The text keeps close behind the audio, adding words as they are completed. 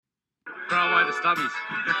throw away the stubbies.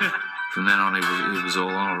 From then on, he was all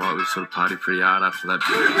on all right. We sort of partied pretty hard after that.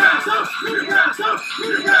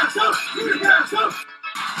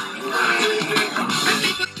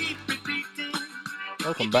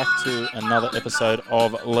 Welcome back to another episode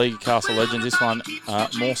of League Castle Legends. This one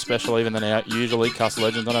more special even than our usual League Castle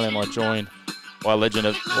Legends. Not only am I joined by a legend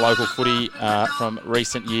of local footy from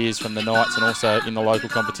recent years from the Knights and also in the local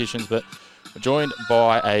competitions, but we're joined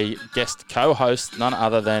by a guest co-host, none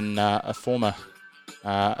other than a former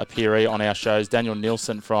appearee on our shows, Daniel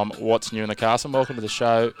Nielsen from What's New in the Castle. Welcome to the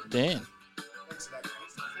show, Dan. Thanks for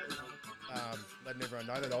that, letting everyone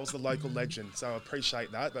know that I was the local legend, so I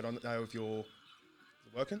appreciate that, but I don't know if you're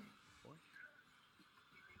working?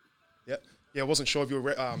 Yep. Yeah, I wasn't sure if you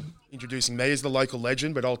were introducing me as the local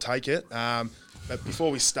legend, but I'll take it. But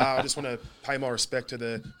before we start, I just want to pay my respect to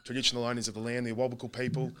the traditional owners of the land, the Awabakal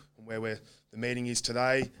people, and where the meeting is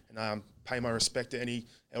today, and pay my respect to any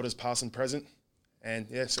elders past and present. And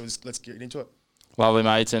yeah, so let's get into it. Lovely,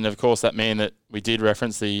 mate. And of course, that man that we did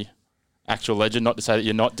reference, the actual legend, not to say that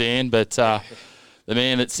you're not Dan, but the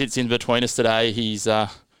man that sits in between us today, he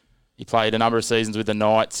played a number of seasons with the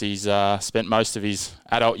Knights. He's spent most of his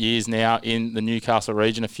adult years now in the Newcastle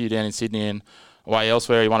region, a few down in Sydney and away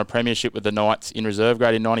elsewhere. He won a premiership with the Knights in reserve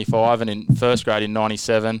grade in 95 and in first grade in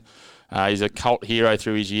 97. He's a cult hero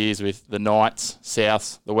through his years with the Knights,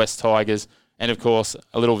 Souths, the West Tigers, and, of course,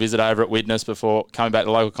 a little visit over at Widnes before coming back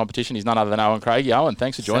to local competition. He's none other than Owen Craigie. Owen,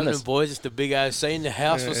 thanks for joining us. Boys, just a big OC in the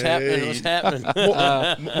house. What's happening?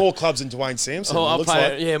 More clubs than Dwayne Sampson.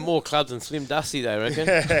 More clubs than Slim Dusty, they reckon.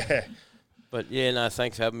 But, yeah, no,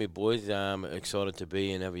 thanks for having me, boys. Excited to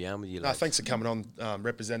be and have a yarn with you. No, thanks for coming on,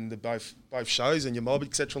 representing both shows and your mob,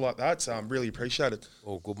 etc. like that. So I really appreciate it.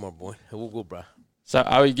 All good, my boy. All good, bro. So,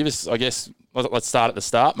 give us, I guess, let's start at the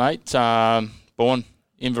start, mate. Born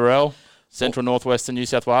in Inverell, Central Northwestern New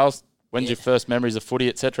South Wales. When's your first memories of footy,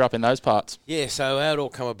 etc. up in those parts? Yeah, so how it all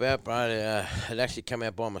come about, bro, it actually came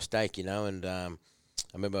out by mistake, and I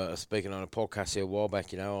remember speaking on a podcast here a while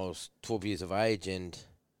back, I was 12 years of age and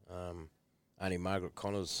Auntie Margaret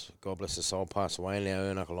Connors, God bless her soul, passed away now.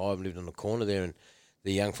 Her Uncle Ivan lived on the corner there, and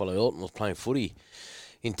the young fellow Elton was playing footy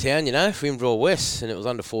in town, for Inverell West, and it was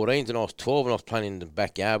under 14s, and I was 12, and I was playing in the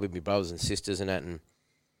backyard with my brothers and sisters and that, and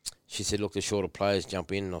she said, look, the shorter players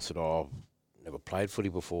jump in, and I said, I've never played footy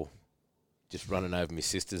before, just running over my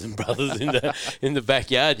sisters and brothers in the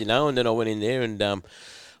backyard, and then I went in there, and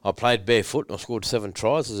I played barefoot, and I scored 7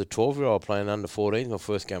 tries as a 12-year-old playing under 14s, my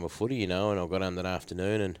first game of footy, and I got home that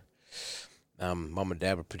afternoon, and Mum and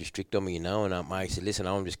Dad were pretty strict on me, and mate said, listen,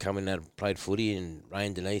 I'm just coming out and played footy, and Ray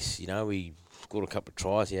and Denise, we scored a couple of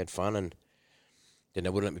tries, he had fun, and then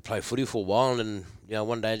they wouldn't let me play footy for a while, and then,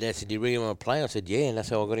 one day Dad said, do you really want to play? I said, yeah, and that's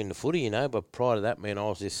how I got into footy, but prior to that, man, I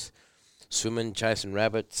was just swimming, chasing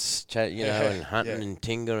rabbits, and hunting and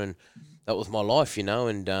tinga, and that was my life,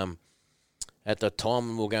 and at the time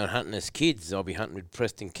when we were going hunting as kids, I'd be hunting with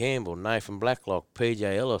Preston Campbell, Nathan Blacklock,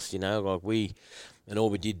 PJ Ellis, and all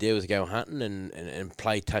we did there was go hunting and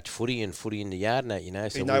play touch footy and footy in the yard and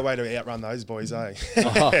that, So no way to outrun those boys, eh?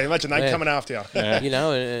 Imagine they coming after you. Yeah.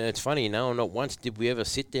 And it's funny, not once did we ever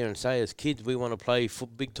sit there and say as kids we want to play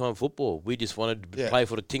big-time football. We just wanted to play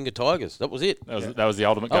for the Tinga Tigers. That was it. That was the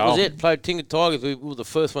ultimate goal. That was it. Played Tinga Tigers. We were the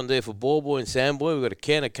first one there for Ball Boy and Sandboy. We got a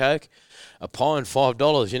can of Coke, a pie and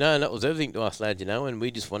 $5, and that was everything to us lads, and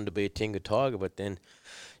we just wanted to be a Tinga Tiger, but then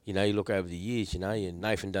you look over the years,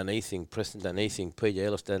 Nathan done anything, Preston done anything, PJ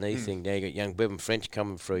Ellis done anything. Now you got young Bevan French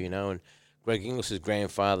coming through, and Greg Inglis's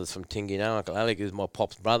grandfather's from Tinga, Uncle Alec is my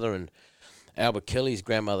pop's brother, and Albert Kelly's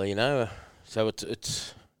grandmother, So it's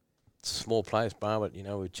a small place, but,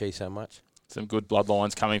 we achieve so much. Some good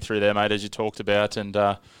bloodlines coming through there, mate, as you talked about, and,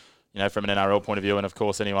 from an NRL point of view, and of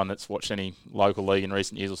course anyone that's watched any local league in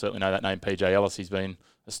recent years will certainly know that name, PJ Ellis. He's been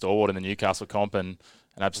a stalwart in the Newcastle comp and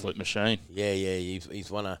an absolute machine. Yeah,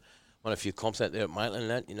 he's won a few comps out there at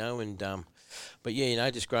Maitland and that, but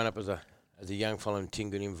just growing up as a young fellow in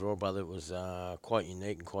Tinga and Inverell, brother, it was quite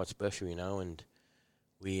unique and quite special, and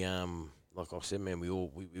we, like I said, man,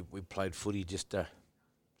 we played footy just to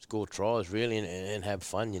score tries really and have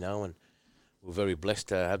fun, and we're very blessed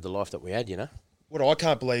to have the life that we had, What I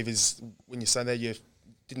can't believe is when you say that you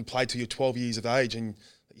didn't play till you're 12 years of age and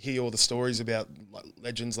hear all the stories about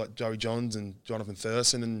legends like Joey Johns and Jonathan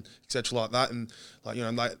Thurston and etc. like that, and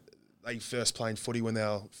they first playing footy when they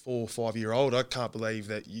were 4 or 5 year old. I can't believe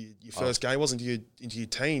that your first game wasn't into your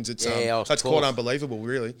teens. It's that's 12. Quite unbelievable,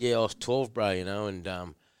 really. Yeah, I was 12, bro. And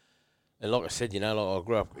like I said, I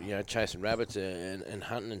grew up, chasing rabbits and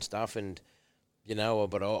hunting and stuff, and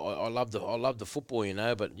but I loved the football,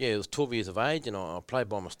 but yeah, it was 12 years of age, and I played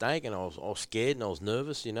by mistake, and I was scared and I was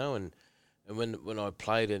nervous, and And when I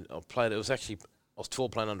played it, it was actually, I was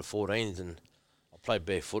 12 playing under 14s, and I played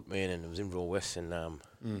barefoot, man, and it was in Royal West, and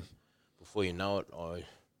before you know it, I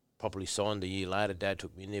properly signed a year later. Dad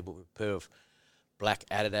took me in there, bought me a pair of black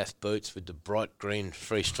Adidas boots with the bright green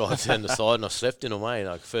 3 stripes down the side, and I slept in them, mate,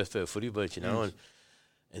 like first pair of footy boots, you know,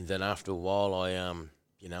 and then after a while, I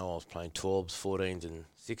was playing 12s, 14s, and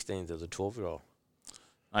 16s as a 12-year-old.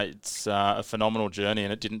 It's a phenomenal journey,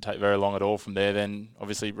 and it didn't take very long at all from there. Then,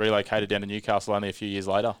 obviously, relocated down to Newcastle only a few years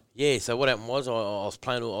later. Yeah. So what happened was I always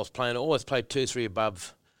played 2-3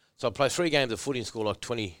 above. So I played 3 games of footy in school, like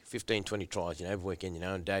 20 tries, you know, every weekend, you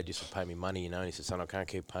know. And Dad used to pay me money, you know. And he said, "Son, I can't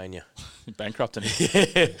keep paying you." Bankrupting.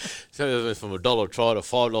 Yeah. So it went from $1 a try to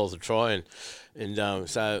 $5 a try, and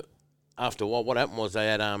so after what happened was they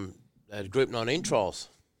had Group 19 trials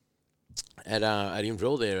at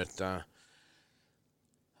Inverell there at.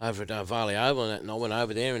 Over at Varley Oval, and I went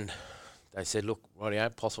over there, and they said, "Look,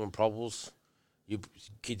 rightio, possible and probables. You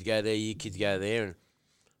kids go there, you kids go there." And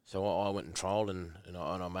so I went and trialled, and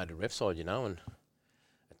I made a rep side, you know. And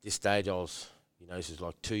at this stage, I was, you know, this is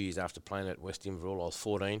like 2 years after playing at West Inverell. I was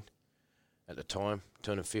 14 at the time,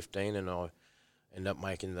 turning 15, and I ended up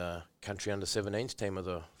making the country under 17s team of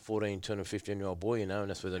the 14, turning 15-year-old boy, you know. And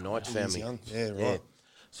that's where the Knights found me. Young. Yeah, right. Yeah.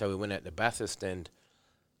 So we went out to Bathurst, and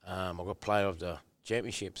I got player of the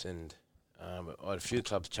championships, and I had a few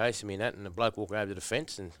clubs chasing me and that, and the bloke walked over to the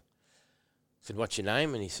fence and said, "What's your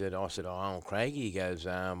name?" And I said, "I'm Craigie." He goes,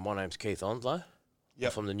 "My name's Keith Onslow.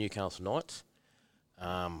 Yep. I'm from the Newcastle Knights.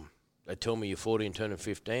 They tell me you're 14, turning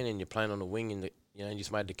 15, and you're playing on the wing and you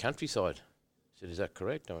just made the countryside." I said, "Is that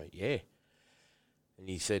correct?" I went, "Yeah." And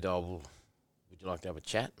he said, "Oh, well, would you like to have a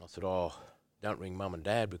chat?" And I said, "Oh, don't ring Mum and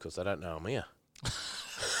Dad because they don't know I'm here."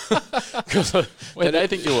 Where did they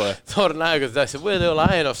think you were? I don't know, because they said, "Where the hell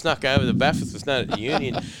are you?" And I snuck over the Bathurst, was known at the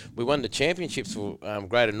Union. We won the championships for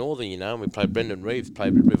Greater Northern, you know, and we played Brendan Reeves,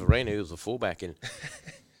 played with Riverina, who was the fullback, and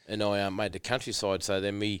I made the countryside. So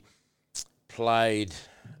then we played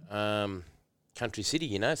Country City,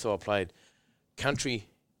 you know, so I played Country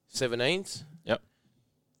 17s. Yep.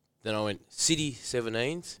 Then I went City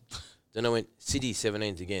 17s. Then I went City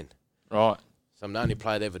 17s again. Right. So I'm the only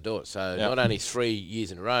player to ever do it. So Yep. not only 3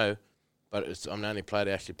 years in a row, but I'm the only player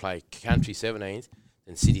to actually play Country 17s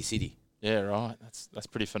and City. Yeah, right. That's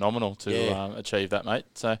pretty phenomenal to Yeah. achieve that, mate.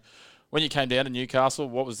 So, when you came down to Newcastle,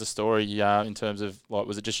 what was the story in terms of, like,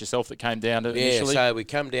 was it just yourself that came down initially? Yeah, so we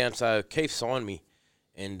come down. So Keith signed me,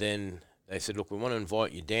 and then they said, "Look, we want to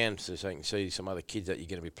invite you down so you can see some other kids that you're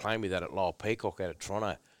going to be playing with at Lyle Peacock out of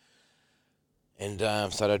Toronto." And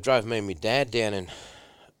so they drove me and my dad down,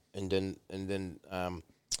 and then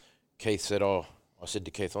Keith said, "Oh." I said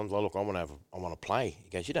to Keith Onslow, "Look, I want to play." He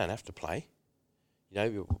goes, "You don't have to play. You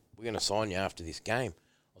know, we're going to sign you after this game."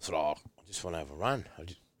 I said, "Oh, I just want to have a run. I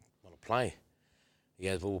just want to play." He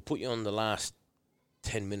goes, "Well, we'll put you on the last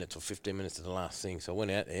 10 minutes or 15 minutes of the last thing." So I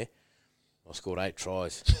went out there. I scored 8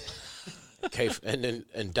 tries. Keith,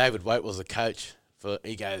 and David Waite was the coach.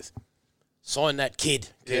 He goes, "Sign that kid."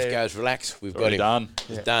 Keith goes, "Relax, we've got him. Done.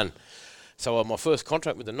 He's done." So my first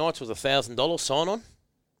contract with the Knights was $1,000 sign-on.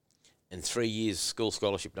 And 3 years school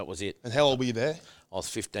scholarship, that was it. And how old were you there? I was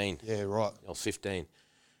 15. Yeah, right. I was 15.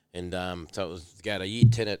 And so it was to go to year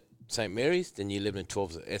 10 at St. Mary's, then year 11 and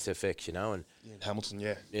 12 at SFX, you know. And Yeah, in Hamilton,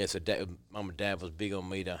 yeah. yeah, so Mum and Dad was big on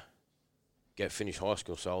me to finish high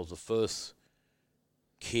school. So I was the first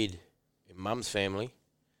kid in Mum's family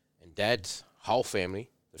and Dad's whole family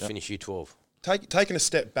to finish year 12. Taking a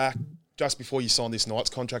step back, just before you signed this Knights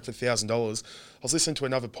contract for $1,000, I was listening to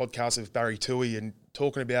another podcast of Barry Toohey and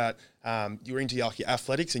talking about you were into your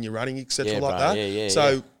athletics and your running, etc. like that. Yeah,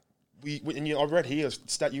 so I read here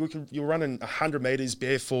stat you were running 100 metres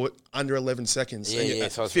barefoot under 11 seconds. Yeah. So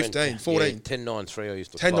So I was 15, 14. 10.93 I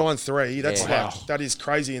used to 10.93. That's Yeah. like, that is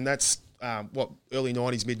crazy, and that's early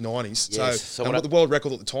 90s, mid 90s. Yes. So, So and the world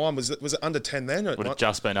record at the time was it under 10 then? Would have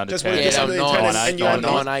just been under Just 10. went- Yeah, just they under were 10, 9, and you're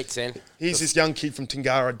under 9, then. Here's this young kid from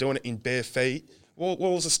Tingara doing it in bare feet. What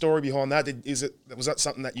was the story behind that? Was that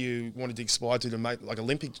something that you wanted to aspire to make, like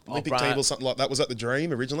Olympic bro. team or something like that? Was that the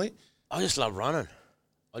dream originally? I just love running.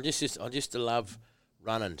 I just love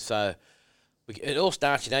running. So it all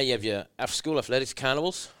starts, you know, you have your after-school athletics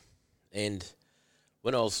carnivals, and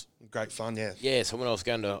when I was Great fun, yeah. so when I was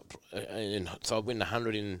going to so I'd win the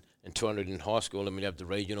 100 and 200 in high school, and we'd have the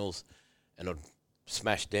regionals, and I'd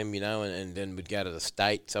smash them, you know, and then we'd go to the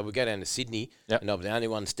state. So we'd go down to Sydney, and I'd be the only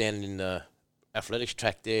one standing in the athletics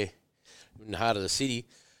track there in the heart of the city.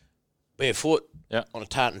 barefoot Yeah. on a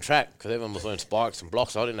tartan track because everyone was wearing spikes and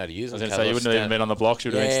blocks. I didn't know how to use I them. was going to say, you wouldn't have even been on the blocks.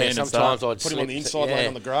 You would have been standing sometimes start. I'd Put him on the inside, yeah. laying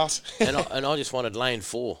on the grass. and I just wanted lane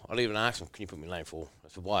 4. I'd even ask him, can you put me in lane 4? I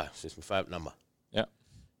said, why? It's just my favourite number. Yeah.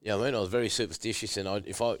 Yeah, I mean, I was very superstitious, and I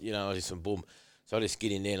just boom. So I just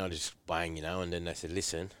get in there and I just bang, and then they said,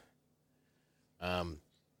 listen,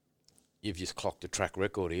 you've just clocked a track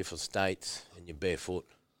record here for states and you're barefoot.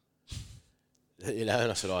 And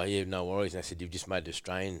I said, oh, yeah, no worries. And they said, you've just made the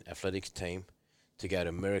Australian athletics team to go to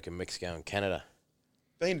America, Mexico and Canada.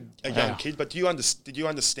 Being a young kid, but did you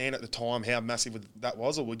understand at the time how massive that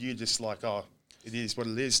was, or would you just like, oh, it is what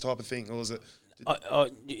it is type of thing, or was it?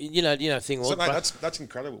 The thing was, So, mate, that's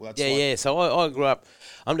incredible. That's yeah. So I grew up.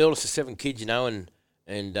 I'm the oldest of 7 kids, and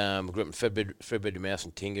I grew up in Fredbed, Mouse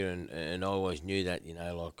and Tinga, and I always knew that,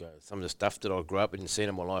 some of the stuff that I grew up and seen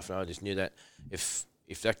in my life, and I just knew that if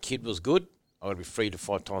that kid was good, I would be 3 to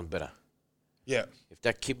 5 times better. Yeah. If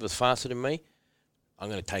that kid was faster than me, I'm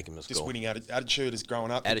going to take him to school. Just winning attitude is growing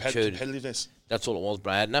up. Attitude. Competitiveness. That's all it was,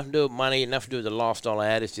 bro. It had nothing to do with money, nothing to do with the lifestyle I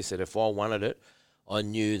had. It's just that if I wanted it, I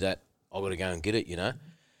knew that I got to go and get it,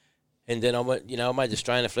 And then I went, I made the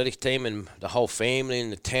Australian athletics team, and the whole family in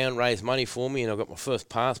the town raised money for me, and I got my first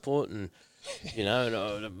passport. And,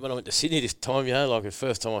 and when I went to Sydney this time, like the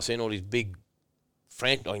first time I seen all these big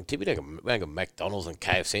franchise, we ain't got McDonald's and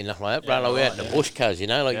KFC, nothing like that, bro. Like, we're out in the bush, cuz,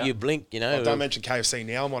 you blink, Oh, don't mention KFC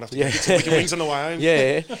now. I might have to get some wicked wings on the way home.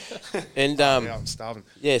 Yeah. And, yeah, I'm starving.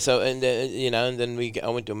 yeah, so, and, and then I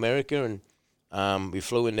went to America, and we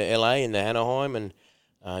flew into LA, into Anaheim, and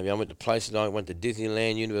I went to places. I went to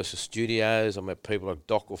Disneyland, Universal Studios. I met people like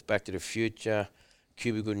Doc off Back to the Future,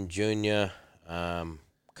 Cuba Gooding Jr.,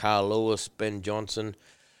 Carl Lewis, Ben Johnson.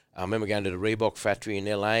 I remember going to the Reebok factory in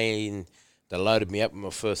LA, and they loaded me up with my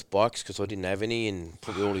first bikes because I didn't have any, and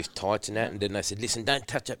put me all these tights and that. And then they said, listen, don't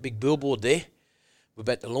touch that big billboard there. We're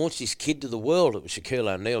about to launch this kid to the world. It was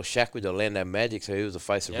Shaquille O'Neal, Shaq with Orlando Magic, so he was the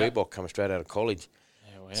face of Reebok coming straight out of college.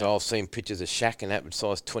 Yeah. So I've seen pictures of Shaq and that with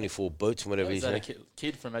size 24 boots and whatever he's a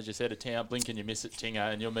kid from, as you said, a town, blink and you miss it, Tinga,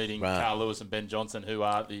 and you're meeting Right. Carl Lewis and Ben Johnson, who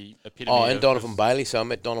are the epitome and Donovan Bailey. So I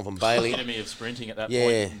met Donovan Bailey. epitome of sprinting at that point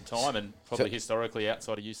Yeah. in time, and probably historically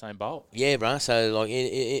outside of Usain Bolt. Yeah, bro. So, like,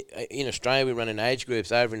 in Australia, we run in age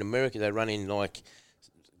groups. Over in America, they run in, like,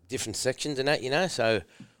 different sections and that, So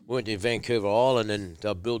we went to Vancouver Island, and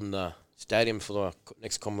they're building the stadium for the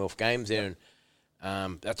next Commonwealth Games there.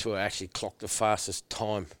 And that's where I actually clocked the fastest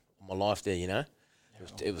time of my life there,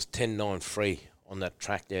 It was 10.93 on that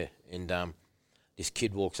track there. And this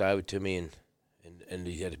kid walks over to me, and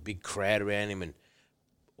he had a big crowd around him. And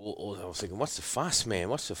I was thinking, what's the fuss, man?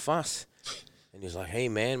 What's the fuss? And he was like, hey,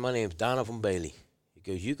 man, my name's Donovan Bailey. He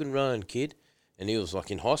goes, you can run, kid. And he was,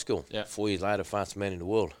 like, in high school. Yeah. 4 years later, fastest man in the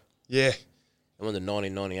world. Yeah. And won the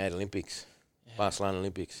 1998 Olympics, Barcelona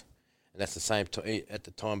Olympics. And that's the same at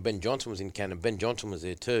the time Ben Johnson was in Canada. Ben Johnson was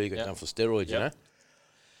there too. He got done for steroids,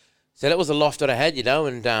 So that was the life that I had,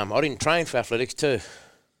 and I didn't train for athletics too.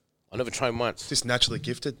 I never trained once. Just naturally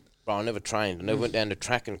gifted. Bro, I never trained. I never went down the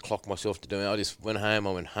track and clocked myself to doing it. I just went home,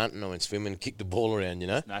 I went hunting, I went swimming, kicked the ball around,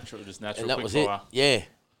 Natural, And that was fire. it, yeah.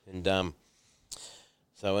 And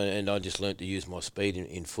so I just learnt to use my speed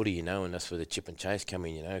in footy, and that's where the chip and chase come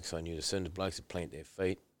in, because I knew as soon as the blokes would plant their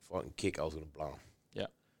feet, if I can kick, I was going to blow them. Yeah.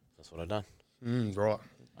 That's what I done. Right.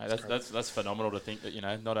 Mate, that's phenomenal to think that,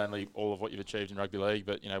 not only all of what you've achieved in rugby league,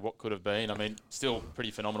 but, what could have been. I mean, still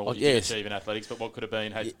pretty phenomenal what you did achieve in athletics, but what could have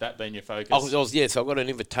been had that been your focus? So I got an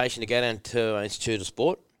invitation to go down to Institute of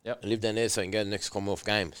Sport. Yep. And live down there so I can go to the next Commonwealth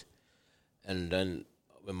Games. And then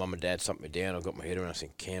when Mum and Dad sent me down, I got my head around, I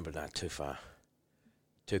said, Canberra, no, too far.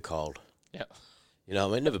 Too cold. Yeah.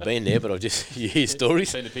 I've never been there, but I've just you hear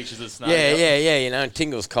stories. Seen the pictures of the snow. Yeah. And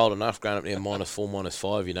Tinga was cold enough growing up there, -4,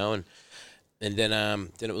 -5, and then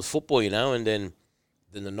it was football, and then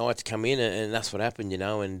the Knights come in, and that's what happened, and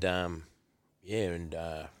I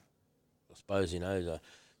suppose the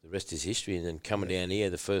rest is history. And then coming down here,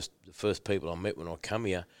 the first people I met when I come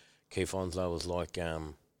here, Keith Onslow was like,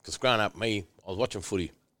 because growing up, I was watching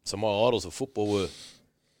footy, so my idols of football were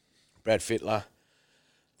Brad Fittler,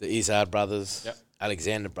 the Izzard brothers,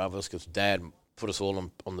 Alexander brothers, because Dad put us all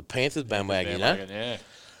on the Panthers bandwagon, Yeah.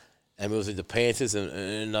 And we was with the Panthers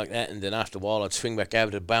and like that. And then after a while, I'd swing back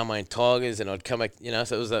over to the Balmain Tigers, and I'd come back,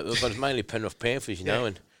 so it was mainly Penrith Panthers,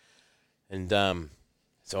 and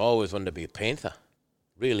so I always wanted to be a Panther,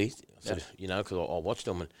 really, because I watched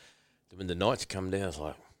them, and when the Knights come down, I was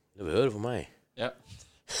like, never heard of them, eh? Yeah.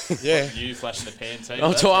 Yeah. You flashing the pan team.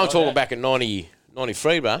 I'm talking back in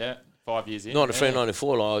 93, bro. Yeah. 5 years in. 93,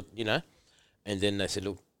 94, and then they said,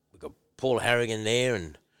 look, we've got Paul Harrigan there,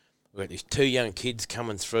 and we've got these 2 young kids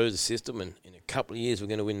coming through the system, and in a couple of years we're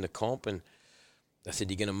going to win the comp. And they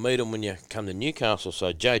said, you're going to meet them when you come to Newcastle.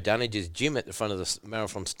 So Joe Dunnage's gym at the front of the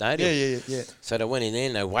Marathon Stadium. Yeah. So they went in there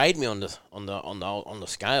and they weighed me on the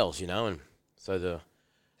scales, and so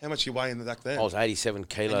How much you weigh in the back then? I was 87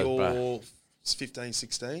 kilos, and bro. you're 15,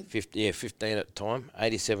 16? 15 at the time,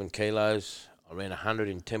 87 kilos. I ran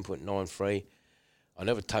 110.93. I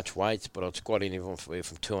never touched weights, but I'd squat anyone from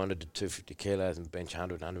 200 to 250 kilos and bench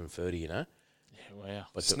 100, 130, Yeah, wow.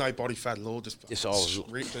 But Just no body fat at all, just I was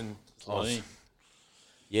ripped and...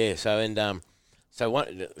 Yeah, so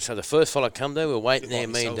the first fella come there, we were waiting there,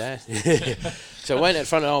 me and Dad. So waiting in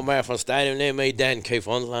front of the old Marathon Stadium there, me, Dad, and Keith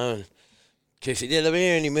Onslow, and Keith said, "Yeah, they're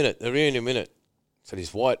here any minute. So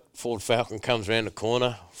this white Ford Falcon comes around the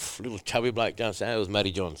corner, little chubby bloke jumps out. It was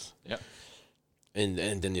Matty Johns. Yep. And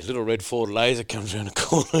then this little red Ford Laser comes around the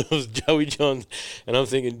corner. It was Joey Johns. And I'm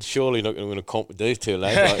thinking, surely not going to win a comp with these two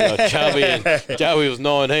lads. Like Chubby and Joey was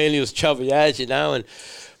 19, he was chubby as, and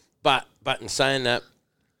but in saying that,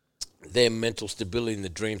 their mental stability and the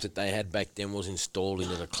dreams that they had back then was installed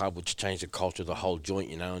into the club, which changed the culture of the whole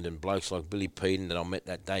joint, and then blokes like Billy Peden that I met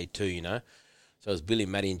that day too, So it was Billy,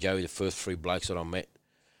 Matty and Joey, the first 3 blokes that I met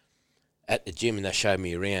at the gym, and they showed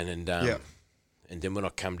me around. And and then when I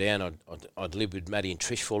come down, I'd live with Matty and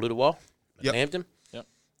Trish for a little while at Hampton. Yep.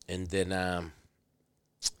 And then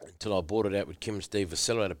until I bought it out with Kim and Steve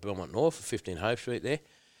Vasella at Belmont North for 15 Hope Street there.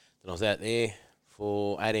 Then I was out there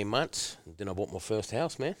for 18 months. And then I bought my first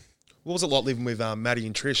house, man. What was it like living with Maddie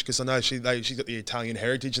and Trish? Because I know she's got the Italian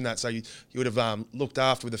heritage and that, so you would have looked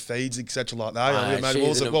after with the feeds, etc. like that.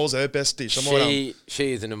 What was her best dish?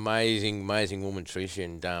 She is an amazing woman, Trish,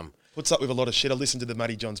 and puts up with a lot of shit. I listened to the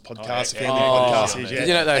Matty Johns podcast, yeah. family podcast. Did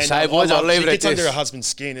you know those say boys? I'll leave it at this. She gets under her husband's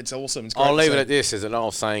skin. It's awesome. It's great I'll leave it at this. There's an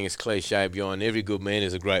old saying, it's cliche, beyond every good man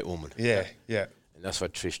is a great woman. Yeah. And that's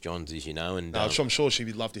what Trish Johns is, And I'm sure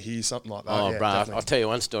she'd love to hear something like that. Oh, bro, I'll tell you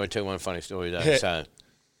one funny story though. Yeah. So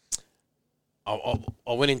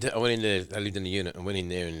I went into. I lived in the unit and went in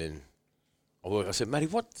there, and then I said, Matty,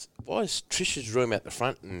 why is Trish's room at the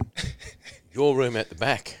front and your room at the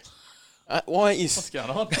back? Why is What's going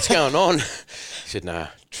on? What's going on? He said, nah,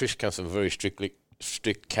 Trish comes from a very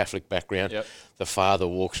strict Catholic background. Yep. The father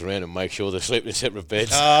walks around and makes sure they sleep in separate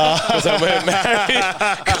beds because they weren't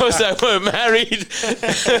married.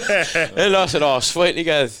 And I said, oh, sweet. And he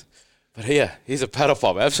goes, but here's a paddle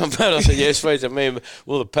pop. Have some paddle. I said, yes, sweet. I mean,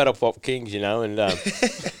 we're the paddle pop kings, And but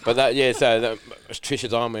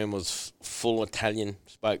Trish's Iron Man was full Italian,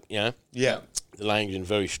 spoke, Yeah. The language and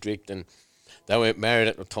very strict, and they weren't married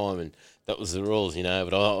at the time, and that was the rules,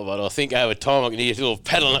 But I think over time I can hear a little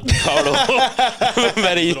paddling up the corridor.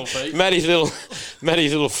 Matty's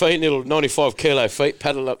little feet, little 95 kilo feet,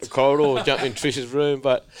 paddling up the corridor, jumping in Trish's room.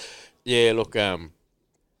 But yeah, look,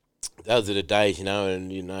 those are the days, and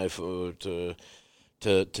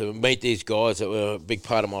to meet these guys that were a big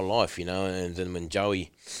part of my life, And then when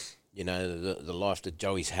Joey, the life that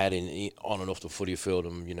Joey's had on and off the footy field,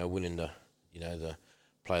 and winning the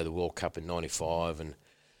play of the World Cup in '95, and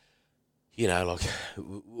I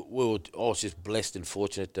was just blessed and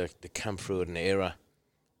fortunate to come through at an era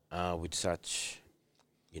with such,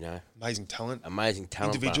 amazing talent,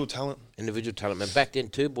 individual talent. Man, back then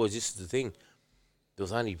too, boys. This is the thing. There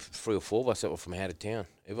was only 3 or 4 of us that were from out of town.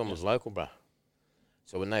 Everyone was local, bro.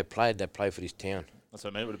 So when they played for this town. That's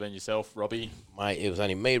what I mean. It would have been yourself, Robbie. Mate, it was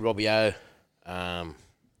only me, Robbie O.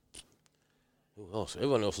 Who else?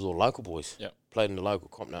 Everyone else was all local boys. Yep. Played in the local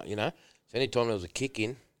comp now, So any time there was a kick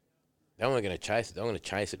in, they weren't going to chase it. They were going to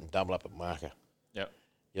chase it and double up at marker. Yep.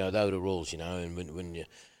 They were the rules, And and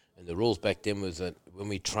the rules back then was that when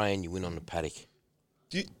we train, you win on the paddock.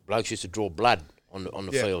 Blokes used to draw blood on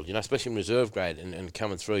the field, especially in reserve grade and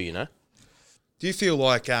coming through, Do you feel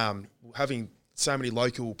like having so many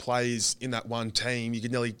local players in that one team, you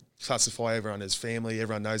could nearly classify everyone as family,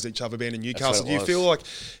 everyone knows each other, being in Newcastle? Do you feel like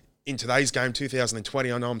in today's game,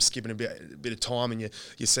 2020, I know I'm skipping a bit of time, and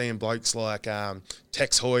you're seeing blokes like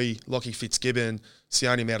Tex Hoy, Lockie Fitzgibbon,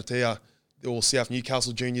 Sione Maratea, all South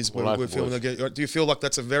Newcastle juniors. We're filming. Do you feel like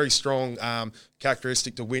that's a very strong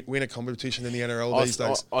characteristic to win a competition in the NRL these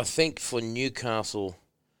days? I think for Newcastle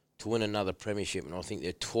to win another premiership, and I think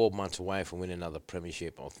they're 12 months away from winning another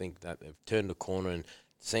premiership. I think that they've turned the corner and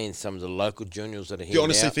seeing some of the local juniors that are here. Do you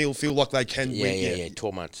honestly feel like they can win? Yeah,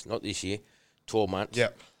 12 months. Not this year, 12 months. Yeah.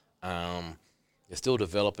 They're still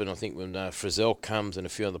developing. I think when Frizzell comes and a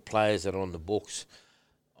few other players that are on the books,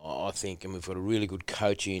 I think, and we've got a really good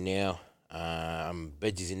coach here now.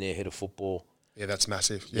 Bedges in there, head of football. Yeah, that's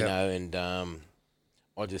massive. And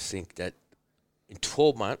I just think that in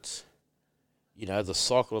 12 months, the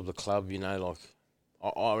cycle of the club,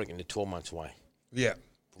 I reckon they're 12 months away Yeah.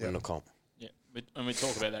 from winning the comp. Yeah, and we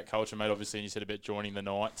talk about that culture, mate. Obviously, and you said about joining the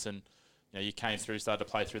Knights, and you came through, started to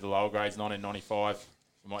play through the lower grades. 1995,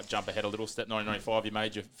 we might jump ahead a little step. 1995, you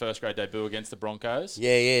made your first grade debut against the Broncos.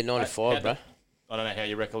 Yeah, 95, bro. I don't know how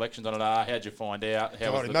your recollections on it are. How'd you find out?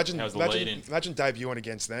 How was the lead in? Imagine debuting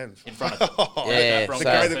against them. In front of Yeah,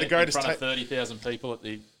 the greatest in front of 30,000 people at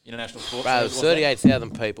the International Sports. Bro, it was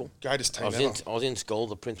 38,000 people. Greatest team I ever. was in school.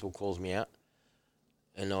 The principal calls me out,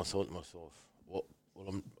 and I thought to myself, well,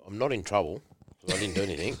 I'm not in trouble because I didn't do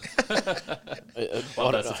anything.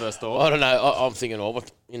 That's the first thought. I don't know. I'm thinking,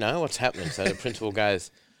 what's happening? So the principal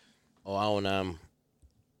goes,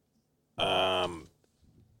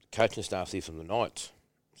 coaching staff's here from the Knights.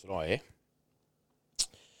 I said, oh, yeah.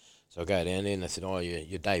 So I go down there and they said, oh,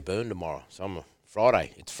 your day burned tomorrow. So I'm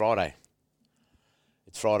Friday. It's Friday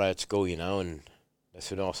at school, and they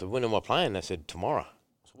said, I said, when am I playing? They said, tomorrow.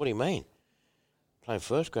 I said, what do you mean? Playing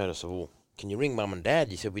first grade. I said, well, can you ring mum and dad?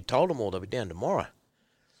 He said, we told them all they'll be down tomorrow.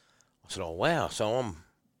 I said, oh, wow. So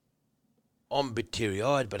I'm a bit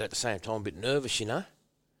teary-eyed, but at the same time a bit nervous,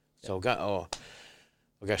 So I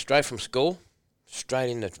go straight from school, straight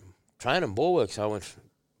into training ball work. So I went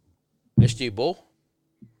SG ball,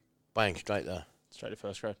 bang, straight there. Straight to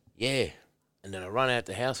first grade. Yeah. And then I run out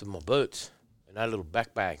the house with my boots and that little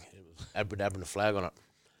back bag. It was Abracadabra and a flag on it.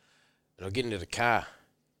 And I get into the car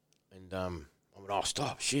and I went, oh,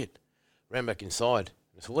 stop, shit. Ran back inside.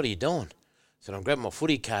 I said, what are you doing? I said, I'm grabbing my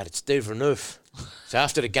footy card. It's Steve Renouf. So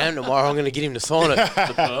after the game tomorrow, I'm going to get him to sign it.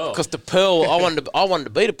 The Pearl. Because the Pearl, I wanted to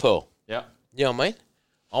be the Pearl. Yeah. You know what I mean?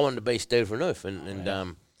 I wanted to be Steve Renouf. And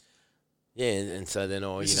so then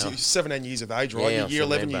This is 17 years of age, right? Yeah, Year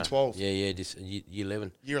 11, year 12. Yeah, just year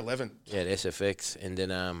 11. Year 11. Yeah, at SFX. And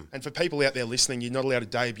then... And for people out there listening, you're not allowed to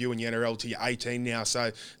debut in the NRL till you're 18 now.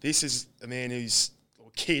 So this is a man he's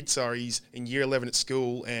in year 11 at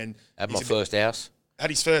school and... Had my first house. Had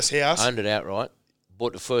his first house. Owned it outright.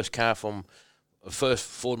 Bought the first car from... The first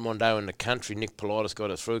Ford Mondeo in the country. Nick Politis got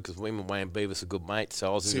it through because we and Wayne Beavis are good mates. So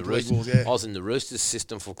I was in I was in the Roosters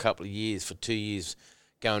system for a couple of years, for 2 years,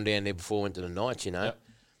 going down there before I went to the Knights, Yep.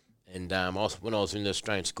 And when I was in the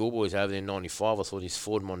Australian schoolboys over there in 95, I saw this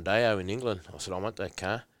Ford Mondeo in England. I said, I want that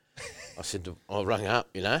car. I rung up,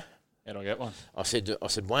 How do I get one? I said,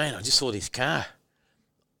 Wayne, I just saw this car.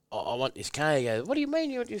 I want this car. He goes, what do you mean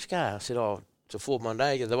you want this car? I said, oh, it's a Ford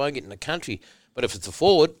Mondeo. He goes, they won't get in the country. But if it's a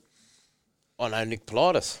Ford, I know Nick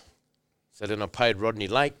Politis. So then I paid Rodney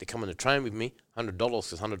Lake to come on the train with me, $100,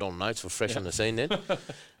 because $100 notes were fresh on the scene then.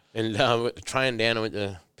 And I went to train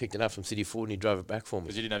down, picked it up from City Ford and he drove it back for me.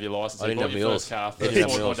 Because you didn't have your licence. I didn't have my first car, first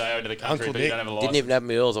Ford Mondeo into the country, Uncle but you don't have a licence. Didn't even have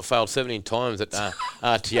my oils. I failed 17 times at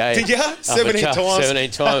RTA. Did you? 17 times?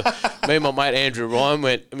 17 times. Me and my mate Andrew Ryan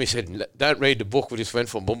went, and we said, don't read the book. We just went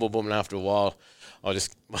from boom, boom, boom, and after a while, I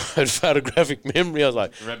had photographic memory. I was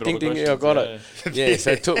like, ding, ding, yeah, I got it. Yeah,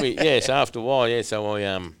 so it took me, so after a while, so I...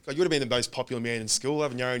 You would have been the most popular man in school,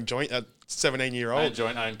 having your own joint at 17-year-old. Own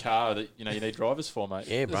joint, own car that you need drivers for, mate.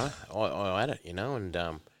 Yeah, bro. I had it,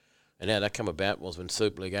 and how that come about was when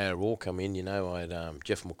Super League A Raw come in, I had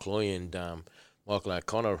Jeff McCloy and Michael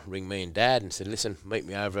O'Connor ring me and Dad and said, listen, meet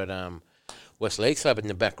me over at West Leagues Club in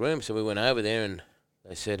the back room. So we went over there and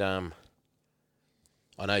they said, I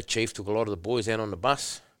know Chief took a lot of the boys out on the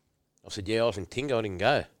bus. I said, yeah, I was in Tingo, I didn't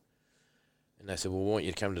go. And they said, well, we want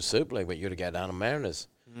you to come to the Super League, but you got to go to Dunham Mariners.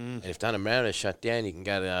 And if Dunham Mariners shut down, you can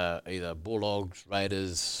go to either Bulldogs,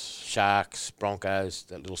 Raiders, Sharks, Broncos,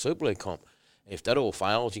 that little Super League comp. And if that all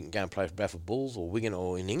fails, you can go and play for Bradford Bulls or Wigan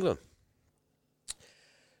or in England.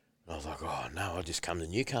 And I was like, oh, no, I just come to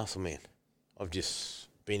Newcastle, man. I've just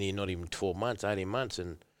been here not even 12 months, 18 months.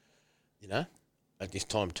 And, at this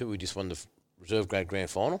time too, we just won the reserve grade grand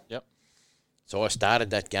final. Yep. So I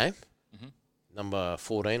started that game, number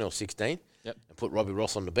 14 or 16, and put Robbie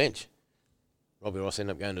Ross on the bench. Robbie Ross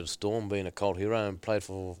ended up going to the Storm, being a cult hero, and played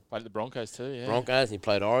for the Broncos too, yeah. Broncos, and he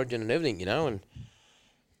played Origin and everything, and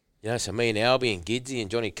so me and Albie and Gidzy and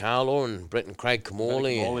Johnny Carlaw and Brett and Craig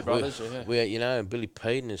Camorley and brothers, and Billy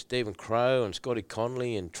Peden and Stephen Crow and Scotty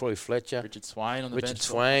Conley and Troy Fletcher, Richard Swain on the bench. Richard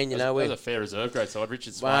Swain, that was a fair reserve grade side.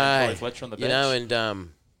 Richard Swain, Troy Fletcher on the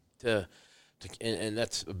bench. And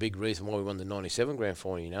that's a big reason why we won the 97 grand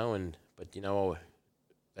final, but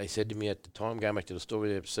they said to me at the time, going back to the story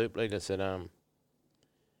there at Super League, they said,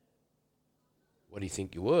 what do you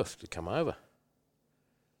think you're worth to come over?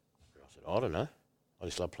 I said, I don't know. I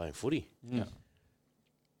just love playing footy. Yeah. And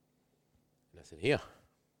I said, here.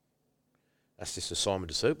 That's just a sign with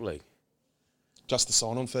the Super League. Just the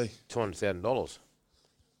sign-on fee. $200,000.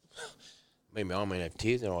 I have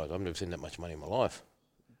tears in their eyes. I've never seen that much money in my life.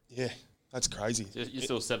 Yeah. That's crazy. You're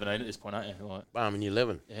still 17 at this point, aren't you? Like, I'm in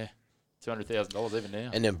 11. yeah, $200,000 even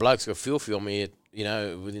now. And then blokes got filthy on me,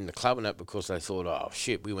 within the club and that because they thought, oh,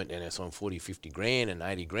 shit, we went down there signed 40, 50 grand and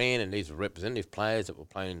 80 grand, and these were representative players that were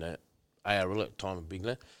playing in the ARL at the time of Big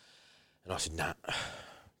Land. And I said, nah.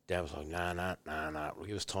 Dad was like, nah. We'll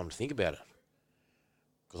give us time to think about it.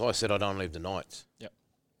 Because I said I don't leave the Knights. Yep.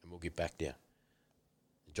 And we'll get back there.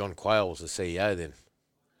 John Quayle was the CEO then.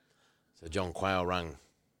 So John Quayle rung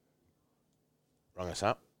us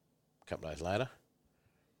up a couple of days later.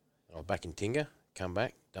 I was back in Tinga, come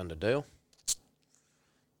back, done the deal.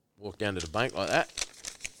 Walked down to the bank like that.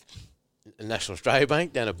 The National Australia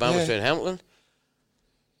Bank down at Beaumont Street, Hamilton.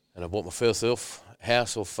 And I bought my first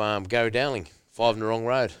house off Gary Dowling, 5 in the wrong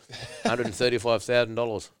road.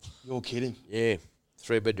 $135,000. You're kidding. Yeah.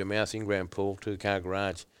 3-bedroom house, in-ground pool, 2-car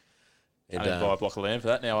garage. And buy a block of land for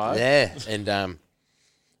that now, are you? Yeah. And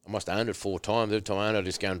I must have owned it 4 times. Every time I owned it, I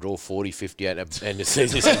just go and draw 40, 50 out at the end of the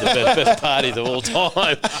season. This is the best parties of all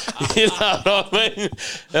time. You know what I mean?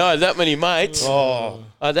 I had that many mates. Oh,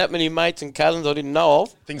 I had that many mates and cousins I didn't know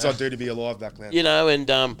of. things I'd do to be alive back then. And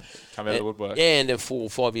Come out of the woodwork. yeah, and then 4 or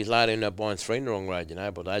 5 years later, I ended up buying 3 in the wrong road.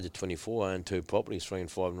 By the age of 24, I owned 2 properties, 3 and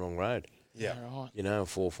 5 in the wrong road. Yeah. Right.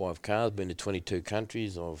 4 or 5 cars, been to 22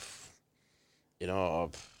 countries. I've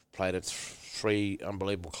played at 3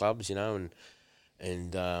 unbelievable clubs, and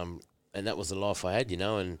that was the life I had,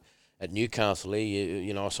 and at Newcastle,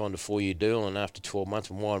 I signed a 4-year deal, and after 12 months,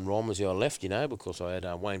 when Warren Ryan was here, I left, because I had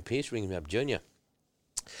Wayne Pearce ringing me up, Junior.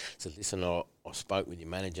 Said, listen, I spoke with your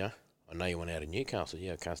manager. I know you went out of Newcastle.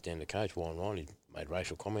 Yeah, I can't stand the coach, Warren Ryan. He made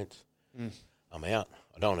racial comments. I'm out.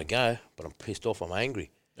 I don't want to go, but I'm pissed off. I'm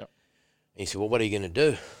angry. Yep. And he said, well, what are you going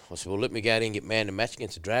to do? I said, well, let me go out and get man to match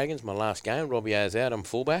against the Dragons. My last game, Robbie O's out. I'm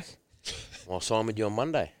fullback. I'll sign with you on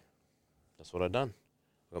Monday. That's what I done.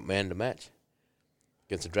 I got man to match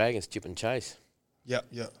against the Dragons, chip and chase. Yeah.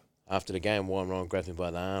 After the game, Warren Ryan grabbed me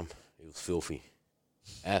by the arm. He was filthy.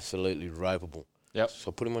 Absolutely ropeable. Yep.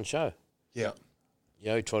 So I put him on show. Yeah. He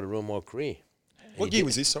tried to ruin my career. What year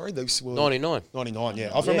was this? Sorry, this was 99. 99.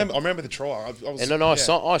 Yeah, I remember the try. I was, And then I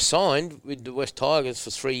signed with the West Tigers for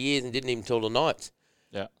 3 years and didn't even tell the Knights.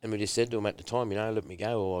 Yeah. And we just said to them at the time, let me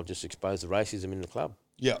go or I'll just expose the racism in the club.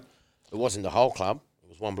 Yeah. It wasn't the whole club. It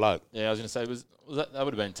was one bloke. Yeah, I was going to say, was that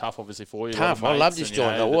would have been tough, obviously, for you. Tough. I loved this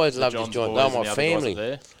joint. I always loved this joint. They were my family.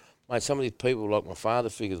 Mate, some of these people, like my father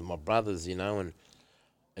figures, my brothers, and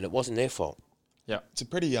it wasn't their fault. Yeah. It's a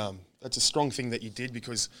pretty that's a strong thing that you did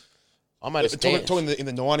because I made a stand. talking in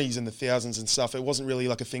the 90s and the thousands and stuff, it wasn't really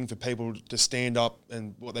like a thing for people to stand up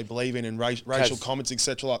and what they believe in and racial comments,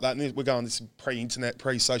 etc. like that. And we're going this pre-internet,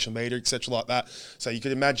 pre-social media, etc. like that. So you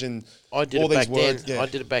could imagine I did all it these back words. then. Yeah. I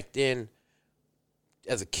did it back then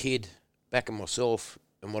as a kid, backing myself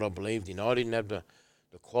and what I believed in. I didn't have the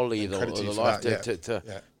quality of the life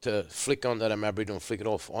to flick on that I'm Aboriginal and flick it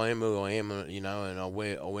off. I am who I am, and I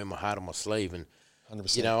wear my heart on my sleeve. And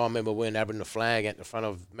 100%. I remember wearing Aboriginal flag at the front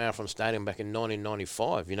of Marathon Stadium back in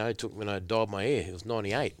 1995. It took when I dyed my hair. It was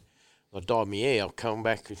 98. I dyed my hair. I'll come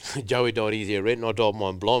back. Joey dyed his hair red, and I dyed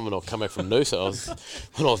mine blonde when I come back from Noosa.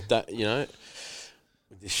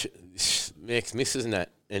 This ex-missus and that,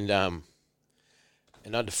 and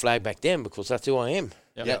I had the flag back then because that's who I am.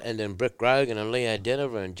 Yep. Yeah, and then Brett Grogan and Leo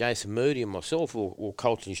Denver and Jason Moody and myself were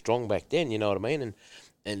culturally strong back then, you know what I mean?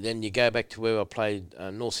 And then you go back to where I played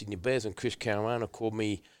North Sydney Bears and Chris Caruana called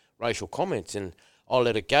me racial comments and I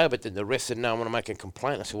let it go, but then the rest said, no, I want to make a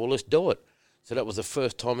complaint. I said, well, let's do it. So that was the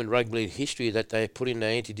first time in rugby league history that they put in the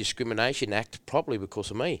Anti-Discrimination Act properly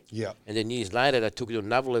because of me. Yeah. And then years later, they took it to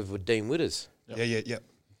another level with Dean Withers. Yep. Yeah.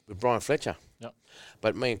 With Brian Fletcher. Yep.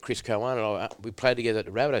 But me and Chris Caruana, we played together at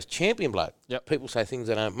the Rabbitohs, champion bloke. Yep. People say things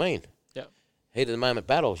they don't mean. Yep. Heat of the moment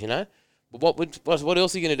battles, But what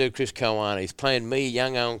else are you going to do, Chris Caruana? He's playing me,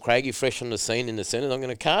 young Owen Craigie, fresh on the scene in the centre. I'm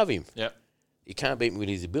going to carve him. Yep. You can't beat me with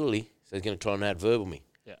his ability, so he's going to try and out-verbal me.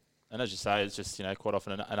 Yeah. And as you say, it's just, quite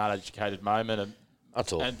often an uneducated moment. And,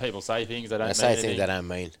 that's all. And people say things they don't mean. They say anything. things they don't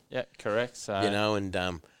mean. Yeah, correct.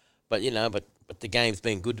 So. But the game's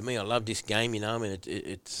been good to me. I love this game,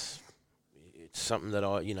 it's something that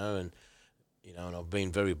and I've been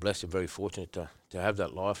very blessed and very fortunate to have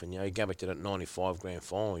that life. And, you go back to that 95 grand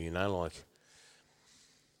final,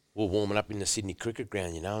 we're warming up in the Sydney Cricket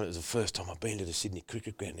Ground, and it was the first time I've been to the Sydney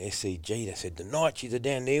Cricket Ground, the SCG. They said, the Knights are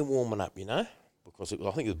down there warming up, because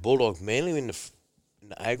I think it was Bulldogs Manly in the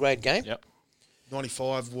A-grade game. Yep.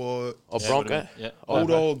 95 were... Oh, Bronco? Yeah.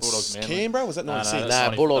 Bulldogs Manly. Canberra? Was that 96?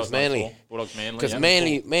 No, Bulldogs Manly. Bulldogs Manly. Because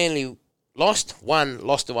Manly lost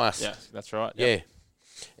to us. Yeah, that's right. Yeah.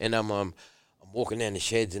 And I'm walking down the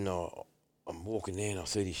sheds and I'm walking there and I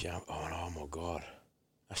see this young... Oh, my God.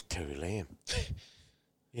 That's Terry Lamb.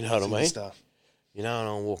 You know what I mean? Superstar. You know, and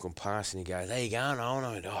I'm walking past and he goes, "There you going?"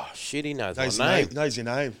 I went, "Oh, shit, he knows Knows my your name." name. Knows your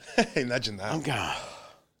name. Imagine that. I'm going,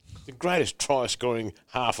 the greatest try-scoring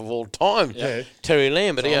half of all time, Yeah. Terry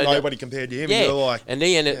Lamb. But Nobody compared to him. yeah, You're like, and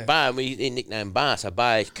he ended Bar. He nicknamed Bar, so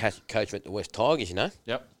Bar coach went to West Tigers, you know.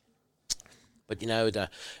 Yep. But you know,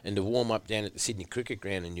 and the warm up down at the Sydney Cricket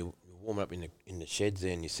Ground, and you warm up in the sheds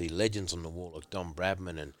there, and you see legends on the wall like Don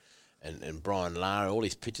Bradman and Brian Lara, all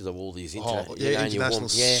these pictures of all these international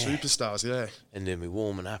superstars, yeah. And then we're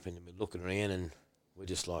warming up and then we're looking around and we're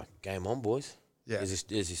just like, game on, boys. Yeah. There's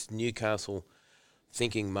this Newcastle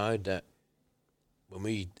thinking mode that when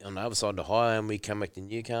we, on the other side of the highway and we come back to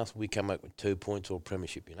Newcastle, we come back with 2 points or a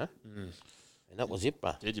premiership, you know? And that was it,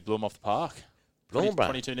 bro. Did you blew them off the park? Blew 'em, bro.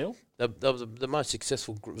 22-0? That was the most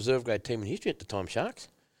successful reserve grade team in history at the time, Sharks.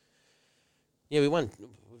 Yeah, we won.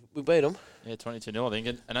 We beat them. Yeah, 22-0, I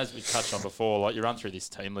think. And as we touched on before, like you run through this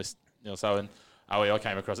team list, so and I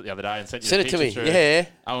came across it the other day and sent you Send the it to me, picture through. yeah.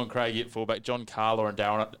 Owen Craigie at fullback, John Carlaw and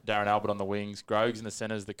Darren Albert on the wings, Grogs in the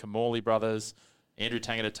centres, the Kamali brothers, Andrew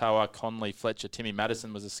Tangata-Toa, Conley, Fletcher, Timmy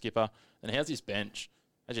Madison was a skipper. And how's this bench?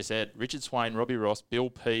 As you said, Richard Swain, Robbie Ross, Bill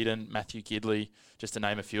Peden, Matthew Gidley, just to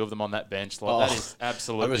name a few of them on that bench. Like, that is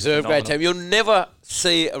absolutely a reserve grade phenomenal. team. You'll never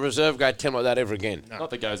see a reserve grade team like that ever again. Not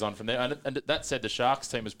that goes on from there. And that said, the Sharks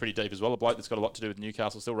team was pretty deep as well. A bloke that's got a lot to do with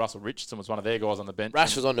Newcastle still, Russell Richardson, was one of their guys on the bench.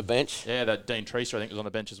 Rush was on the bench. Yeah, that Dean Treaster, I think, was on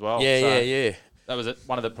the bench as well. Yeah. That was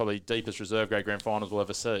one of the probably deepest reserve grade grand finals we'll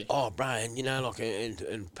ever see. Oh, bro, and you know, like,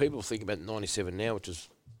 and people think about 97 now, which is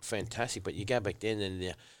fantastic, but you go back then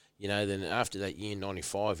and, you know, then after that year,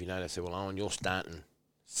 95, you know, they said, well, Owen, you're starting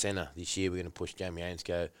centre this year. We're going to push Jamie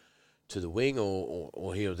Ainscough to the wing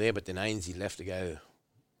or here or there, but then Ainsy left to go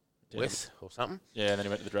west or something. Yeah, and then he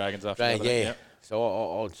went to the Dragons after Right, that. yeah. Yep. So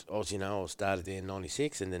I was, you know, I started there in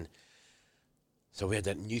 96 and then, so we had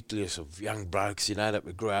that nucleus of young blokes, you know, that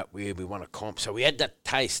we grew up with. We won a comp. So we had that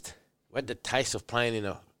taste. We had the taste of playing in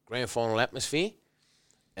a grand final atmosphere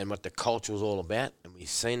and what the culture was all about. And we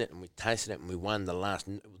seen it and we tasted it and we won the last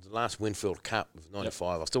Winfield Cup of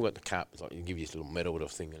 95. Yep. I still got the cup. It's like you give you this little medal with a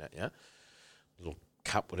thing in it, yeah? Little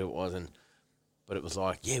cup, whatever it was. But it was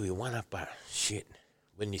like, yeah, we won it, but shit.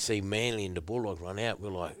 When you see Manly and the Bulldogs run out, we're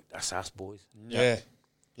like, that's us, boys. Yeah.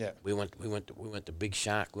 We went to Big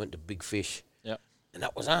Shark, we went to Big Fish. Yep. And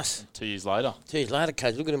that was us. 2 years later. 2 years later,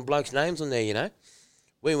 coach, look at them blokes' names on there, you know.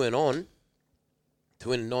 We went on to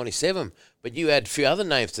win in 97, but you add a few other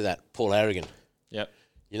names to that. Paul Harrigan. Yep.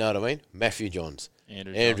 You know what I mean? Matthew Johns.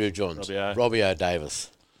 Andrew Johns. Robbie O. Robbie O.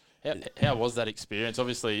 Davis. How was that experience?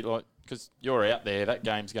 Obviously, like, because you're out there, that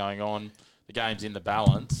game's going on, the game's in the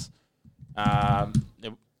balance.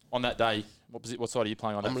 On that day, what side are you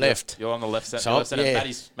playing on? I'm that left. Field? You're on the left side. So, yeah.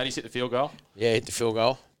 Matty's hit the field goal. Yeah, hit the field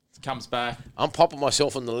goal. Comes back. I'm popping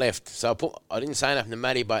myself on the left. So I didn't say nothing to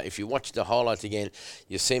Matty, but if you watch the highlights again,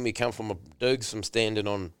 you see me come from a Dukes from standing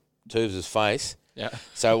on Tubes' face. Yeah.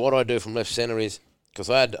 So what I do from left centre is,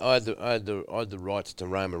 because I had the rights to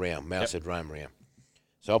roam around. Mal said roam around.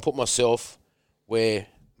 So I put myself where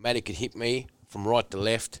Matty could hit me from right to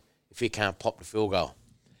left if he can't pop the field goal.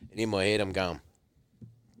 And in my head, I'm going,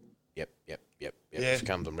 yep. Yeah. If it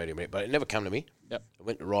comes, I'm ready. But it never come to me. Yep. I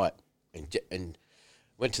went to right and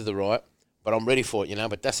went to the right. But I'm ready for it, you know.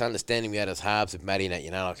 But that's the understanding we had as halves with Matty and that,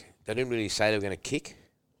 you know. Like, they didn't really say they were going to kick,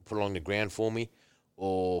 put along the ground for me,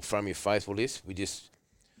 or from your faithful list. We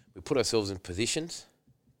put ourselves in positions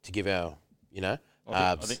to give our, you know,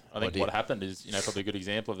 I think what happened is, you know, probably a good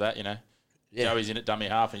example of that, you know. Yeah. Joey's in at dummy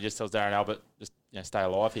half and he just tells Darren Albert, just, you know, stay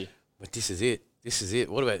alive here. But this is it.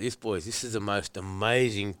 What about this, boys? This is the most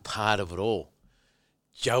amazing part of it all.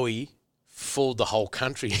 Joey fooled the whole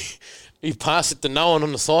country. He passed it to no one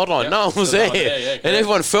on the sideline. Yep. No one was there. Yeah, and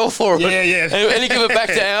everyone fell for it. Yeah. And he gave it back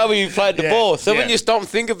to Albie who played the ball. So when you stop and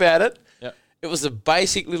think about it, Yep. it was a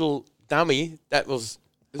basic little dummy that was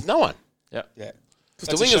no one. Yep. Yeah.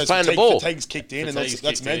 Because the winger's playing the ball. Fatigue's kicked in, and Fatigue's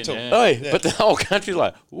that's kicked in, mental. yeah. Hey, but the whole country's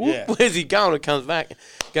like, where's he going? It comes back.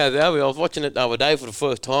 Goes, Albie, I was watching it the other day for the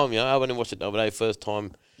first time. You know, I went and watched it the other day first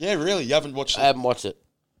time. Yeah, really? You haven't watched I it? haven't watched it.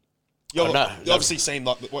 You I know. obviously seen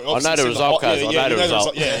like. I know the result, Coach. I know the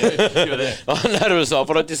result. You were there. I know the result,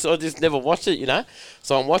 but I just never watched it, you know.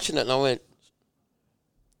 So I'm watching it and I went,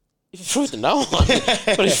 he threw it to no one,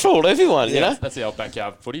 but he fooled everyone, you know. That's the old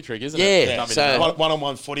backyard footy trick, isn't Yeah, it? yeah. Dummy So- to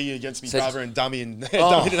One-on-one footy against me So- brother and dummy and Oh.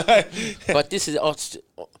 dummy today. But this is,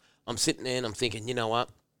 I'm sitting there and I'm thinking, you know what?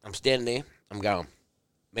 I'm standing there, I'm going,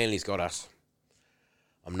 Manly's got us.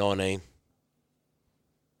 I'm 19.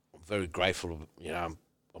 I'm very grateful, you know,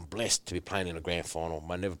 I'm blessed to be playing in a grand final.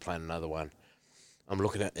 I never play in another one. I'm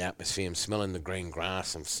looking at the atmosphere, I'm smelling the green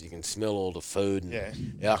grass, you can smell all the food and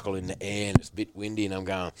the alcohol in the air, and it's a bit windy, and I'm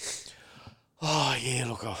going, oh, yeah,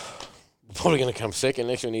 look, I'm probably going to come second.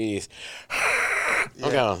 Next one is, I'm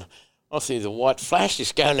going, I see the white flash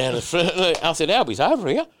just going down the front. I said, Albie's over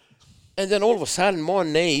here. And then all of a sudden, my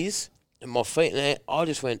knees and my feet, and I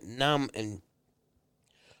just went numb, and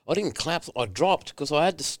I didn't clap, I dropped, because I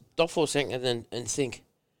had to stop for a second and think,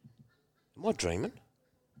 am I dreaming?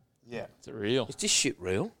 Yeah. Is it real? Is this shit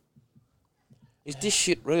real? Is this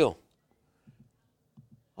shit real?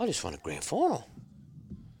 I just won a grand final.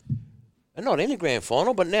 And not any grand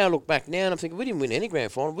final, but now I look back now and I'm thinking, we didn't win any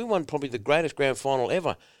grand final. We won probably the greatest grand final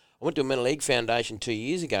ever. I went to a Mental League Foundation 2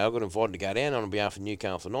 years ago. I got invited to go down on behalf of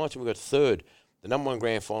Newcastle Knights, and we got third. The number one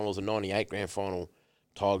grand final was the 98 grand final,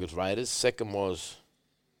 Tigers Raiders. Second was,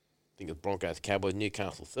 I think it was Broncos Cowboys,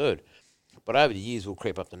 Newcastle third. But over the years, we'll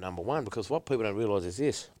creep up to number one, because what people don't realise is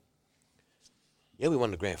this. Yeah, we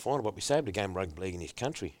won the grand final, but we saved a game of rugby league in this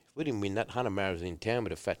country. If we didn't win that, Hunter Mara was in town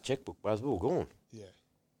with a fat checkbook, buzz, we were gone. Yeah.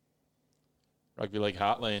 Rugby League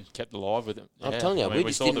Heartland kept alive with it. I'm telling you, I mean, we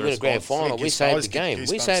just saw didn't the win a grand response. final. We saved the game.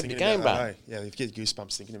 We saved the game, bro. Yeah, you get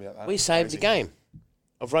goosebumps thinking about that. We saved the game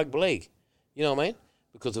of rugby league. You know what I mean?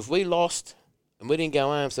 Because if we lost and we didn't go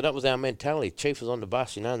home, so that was our mentality. Chief was on the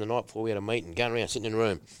bus, the night before we had a meeting, going around, sitting in the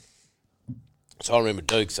room. So I remember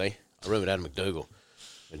Duke, I remember Adam McDougall.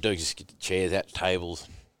 And Duke just get the chairs out, tables,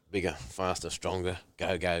 bigger, faster, stronger,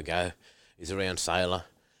 go, go, go. He's around Sailor.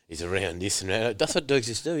 He's around this and that. That's what Duke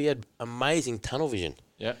used to do. He had amazing tunnel vision.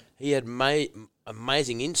 Yeah. He had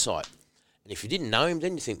amazing insight. And if you didn't know him,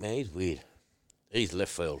 then you think, man, he's weird. He's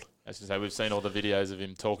left field. As you say, we've seen all the videos of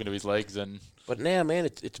him talking to his legs and... But now, man,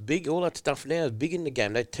 it's big. All that stuff now is big in the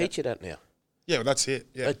game. They teach you that now. Yeah, well, that's it.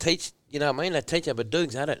 Yeah. They teach, you know what I mean? They teach you, but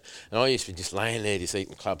Duke's at it. And I used to be just laying there just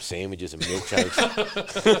eating club sandwiches and milkshakes.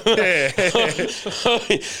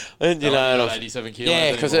 And, you know, 87 kilos.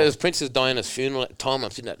 yeah, because it was Princess Diana's funeral at the time.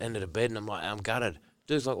 I'm sitting at the end of the bed and I'm like, I'm gutted.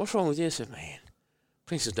 Dude's like, what's wrong with you? I said, man,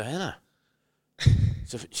 Princess Diana.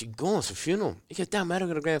 So she's gone, it's a funeral. He goes, don't matter, I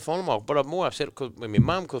got a grand final. But I'm more upset with my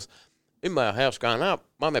mum, because in my house growing up,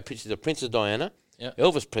 Mum had pictures of Princess Diana,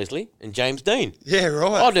 Elvis Presley, and James Dean. Yeah,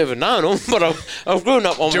 right. I've never known them, but I've grown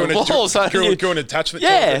up on the wall. So Doing attachment.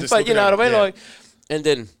 yeah, but you know what I mean? Like, and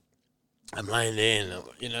then I'm laying there,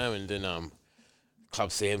 and, and then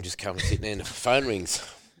Club Sam just comes sitting there, and the phone rings.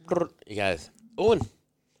 He goes, Owen,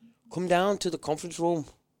 come down to the conference room.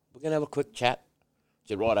 We're going to have a quick chat. I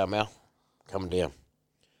said, right, Mal, coming down.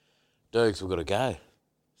 Dukes, we've got to go.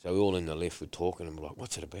 So we're all in the lift, we're talking, and we're like,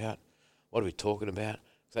 what's it about? What are we talking about?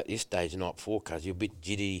 Because at this stage the night before, cuz you're a bit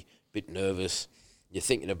jitty, a bit nervous. You're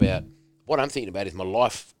thinking about, what I'm thinking about is my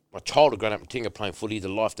life, my childhood growing up in Tinga playing footy, the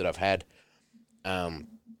life that I've had,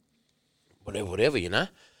 whatever, you know.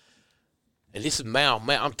 And this is Mal,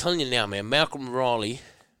 I'm telling you now, man, Malcolm Riley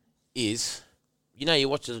is, you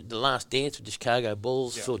watch the Last Dance with the Chicago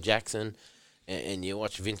Bulls, Phil Jackson, and you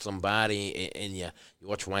watch Vince Lombardi, and you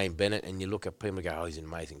watch Wayne Bennett, and you look at people and go, oh, he's an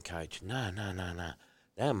amazing coach. No.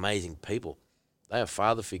 They're amazing people. They are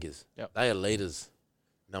father figures. Yep. They are leaders.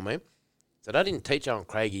 You know what I mean? So they didn't teach Owen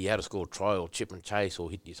Craigie how to score a try or chip and chase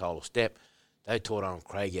or hit this whole step. They taught Owen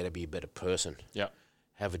Craigie how to be a better person. Yeah.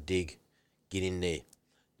 Have a dig. Get in there.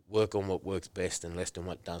 Work on what works best and less than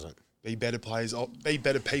what doesn't. Be better players. Be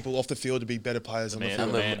better people off the field to be better players on the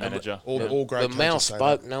field. Man manager. All great But Mal coaches say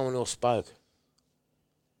spoke, that. no one else spoke.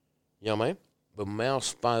 You know what I mean? But Mal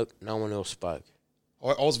spoke, no one else spoke.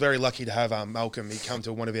 I was very lucky to have Malcolm. He come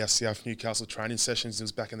to one of our South Newcastle training sessions. He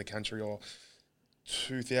was back in the country, or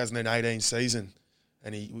 2018 season,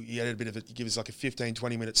 and he had a bit of he gave us like a 15,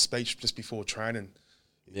 20-minute speech just before training.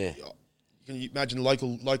 Yeah. Can you imagine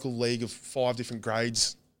local league of 5 different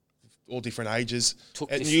grades, all different ages,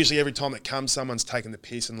 and this- usually every time it comes, someone's taking the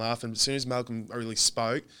piss and laughing. As soon as Malcolm really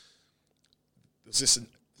spoke, it was just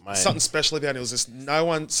something special about it. It was just no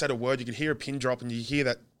one said a word. You could hear a pin drop, and you hear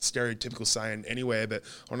that stereotypical saying anywhere, but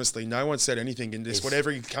honestly, no one said anything. And just whatever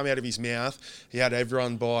he come out of his mouth, he had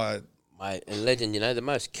everyone by. Mate, and legend, the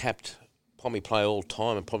most capped Pommy player all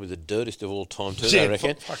time, and probably the dirtiest of all time too, Yeah, I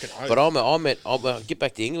reckon. fucking But I'll get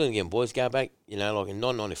back to England again, boys. Go back, like in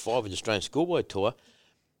 1995 with the Australian Schoolboy Tour.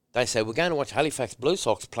 They say, we're going to watch Halifax Blue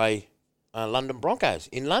Sox play London Broncos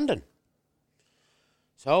in London.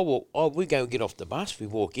 So we go get off the bus, we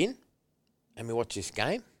walk in, and we watch this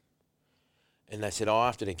game. And they said,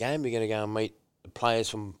 after the game, we're going to go and meet the players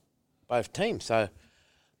from both teams. So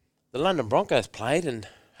the London Broncos played, and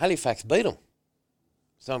Halifax beat them.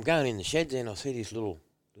 So I'm going in the sheds there, and I see this little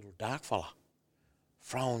dark fella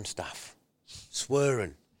throwing stuff,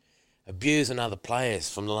 swearing, abusing other players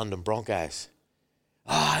from the London Broncos.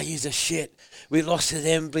 He's a shit. We lost to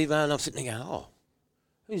them, blah, and I'm sitting there going, oh,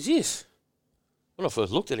 who's this? When I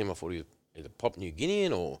first looked at him, I thought he was either Papua New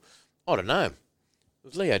Guinean or, I don't know. It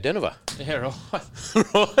was Leo Denver. Yeah, right.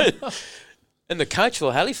 Right. And the coach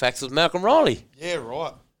for Halifax was Malcolm Riley. Yeah,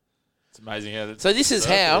 right. It's amazing how that. So this is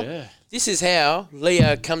how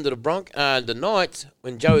Leo come to the Knights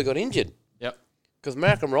when Joey got injured. Yep. Because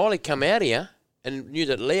Malcolm Riley come out here and knew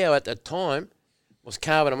that Leo at that time was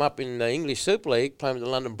carving him up in the English Super League playing with the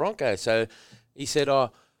London Broncos. So he said,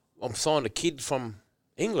 I'm signed a kid from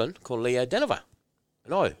England called Leo Denver.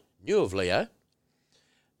 And I knew of Leo.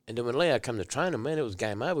 And then when Leo come to train him, man, it was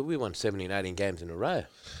game over. We won 17, 18 games in a row.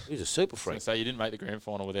 He was a super freak. So you didn't make the grand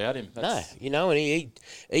final without him. No, and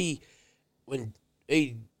when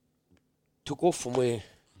he took off from where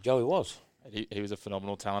Joey was. He was a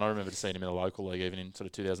phenomenal talent. I remember seeing him in the local league even in sort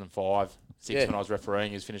of 2005, 6 when I was refereeing.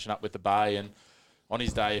 He was finishing up with the Bay, and on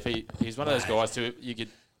his day, he's one of those guys too. You could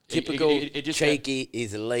typical cheeky.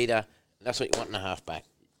 He's a leader. That's what you want in a halfback.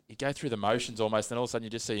 You go through the motions almost, and all of a sudden you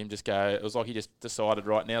just see him just go. It was like he just decided,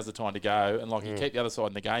 right, now's the time to go, and like he kept the other side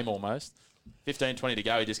in the game almost. 15, 20 to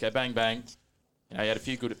go, he just go bang, bang. You know, he had a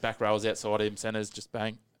few good back rows outside him, centres, just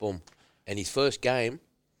bang. Boom. And his first game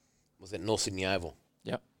was at North Sydney Oval.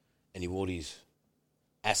 Yep. And he wore his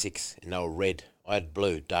Asics, and they were red. I had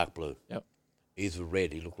blue, dark blue. Yep. His were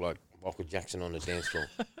red. He looked like Michael Jackson on the dance floor.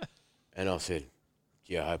 And I said,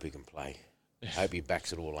 gee, I hope he can play. I hope he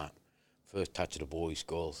backs it all up. First touch of the ball, he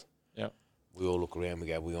scores. Yep. We all look around, we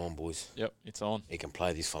go, we on, boys. Yep, it's on. He can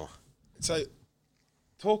play, this fella. So,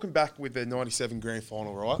 talking back with the 97 grand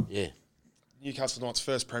final, right? Yeah. Newcastle Knights'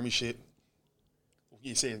 first premiership.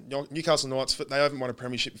 You see, Newcastle Knights, they haven't won a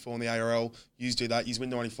premiership before in the ARL. You do that. You win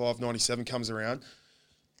 95, 97 comes around.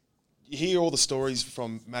 You hear all the stories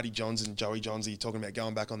from Matty Johns and Joey Johnsy talking about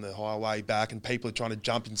going back on the highway back and people are trying to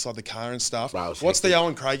jump inside the car and stuff. Bro, what's the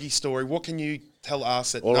Owen Craigie story? What can you tell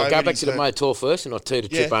us? Well, I'll go back to the motor first and I'll tell you the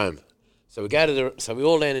trip home. So we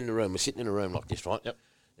all land in the room. We're sitting in a room like this, right? Yep.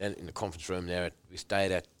 And in the conference room there, we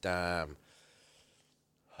stayed at, where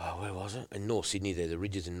was it? In North Sydney there, the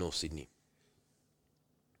Ridges in North Sydney.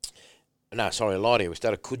 No, sorry, I lied here. We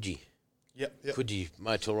stayed at Coogee. Yep. Coogee,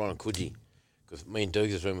 Motel on Coogee. Because me and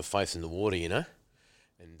Doogs' room were facing the water, you know?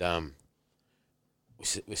 And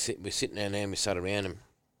we're sitting down there and we sat around and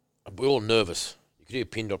we're all nervous. You could hear a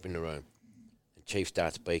pin drop in the room. And Chief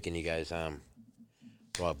starts speaking. He goes,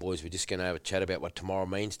 right, boys, we're just going to have a chat about what tomorrow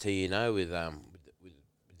means to you, you know, with the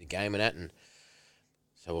game and that. And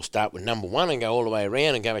so we'll start with number one and go all the way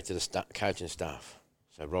around and go back to the coaching staff.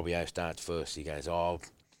 So Robbie O starts first. He goes,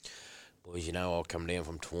 boys, you know, I'll come down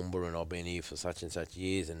from Toowoomba and I've been here for such and such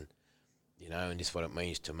years and, you know, and this is what it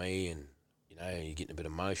means to me and, you know, you're getting a bit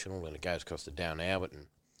emotional and it goes across the Down Albert and,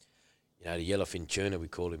 you know, the yellowfin tuner, we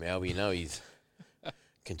call him Albie, you know, he's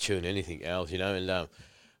can tune anything else, you know, and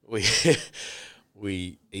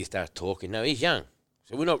he starts talking. No, he's young.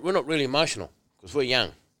 So we're not really emotional because we're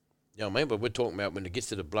young. You know what I mean? But we're talking about when it gets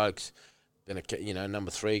to the blokes, then, you know,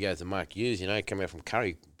 number 3 goes to Mark Hughes, you know, come out from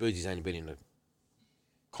Curry. Boogie's only been in the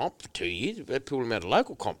comp for 2 years. They pulled him out of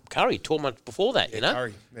local comp. Curry, 12 months before that, you know?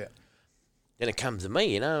 Curry, yeah. Then it comes to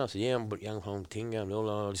me, you know, and I said, yeah, I'm young from Tinga, and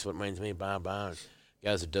all this is what it means to me, blah, blah. And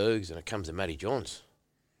goes to Doogs, and it comes to Matty Johns.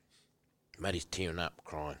 Matty's tearing up,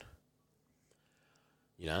 crying.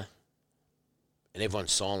 You know? And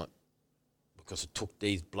everyone's silent because it took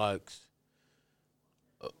these blokes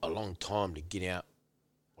a long time to get out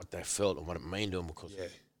what they felt and what it meant to them because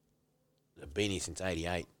they've been here since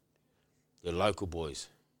 88. They're local boys.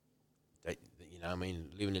 They, you know, I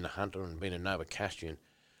mean, living in a Hunter and being a Nova Castrian,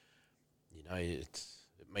 you know, it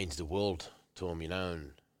means the world to them, you know,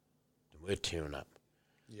 and we're tearing up.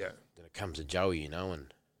 Yeah. Then it comes to Joey, you know,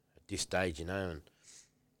 and at this stage, you know, and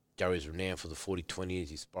Joey's renowned for the 40-20s,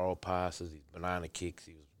 his spiral passes, his banana kicks.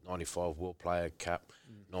 He was 95 World Player Cup,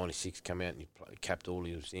 96 come out and he capped all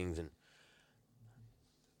these things, and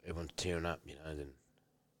everyone's tearing up, you know. Then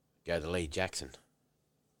go to Lee Jackson,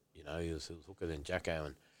 you know, he was hooker than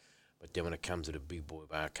Jacko, but then when it comes to the big boy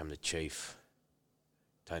bar, come the Chief,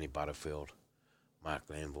 Tony Butterfield, Mark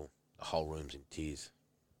Lanville, the whole room's in tears.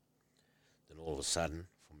 Then all of a sudden,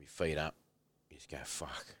 from your feet up, you just go,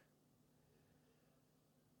 fuck.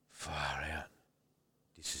 Far out.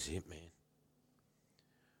 This is it, man.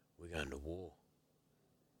 We're going to war.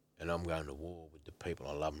 And I'm going to war with the people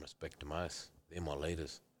I love and respect the most. They're my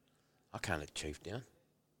leaders. I can't let Chief down.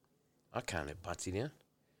 I can't let Butsy down.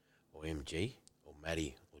 Or MG. Or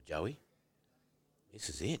Matty. Or Joey. This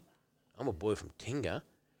is it. I'm a boy from Tinga.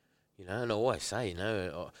 You know, and I always say, you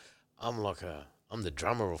know, I'm the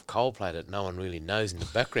drummer of Coldplay that no one really knows in the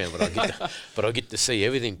background, but I get to see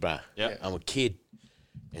everything, bruh. Yeah. I'm a kid.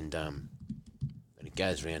 And it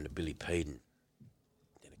goes around to Billy Peden.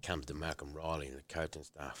 Then it comes to Malcolm Riley and the coach and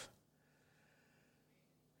stuff.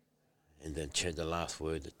 And then the last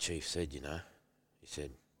word the chief said, he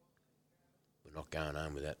said, we're not going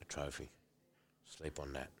home without the trophy. Sleep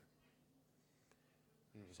on that.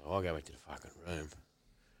 So I go back to the fucking room.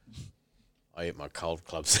 I eat my cold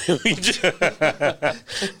club sandwich.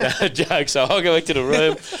 No joke. So I go back to the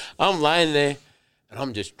room. I'm laying there and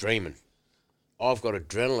I'm just dreaming. I've got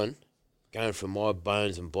adrenaline going through my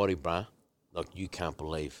bones and body, bruh, like you can't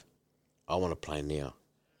believe. I want to play now.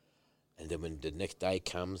 And then when the next day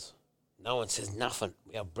comes, no one says nothing.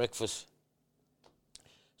 We have breakfast,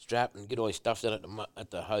 strap and get all your stuff down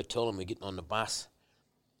at the hotel, and we're getting on the bus.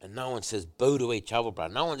 And no one says boo to each other, bro.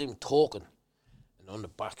 No one's even talking. And on the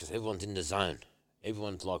bus, because everyone's in the zone.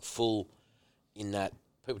 Everyone's like full in that.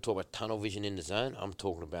 People talk about tunnel vision in the zone. I'm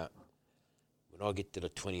talking about when I get to the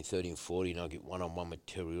 20, 30 and 40 and I get one-on-one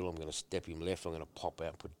material, I'm going to step him left, I'm going to pop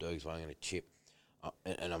out, put Dirks away, I'm going to chip.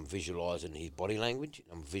 And I'm visualising his body language.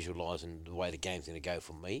 I'm visualising the way the game's going to go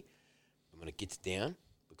for me. And when it gets down,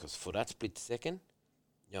 because for that split second,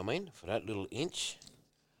 you know what I mean? For that little inch,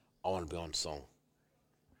 I want to be on song.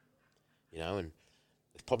 And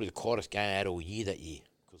it's probably the quietest game out all year that year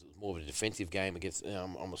because it was more of a defensive game against,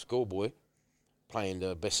 I'm a schoolboy playing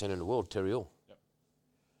the best centre in the world, Terry Hall. Yep.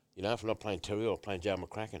 If I'm not playing Terry Hall, I'm playing Jared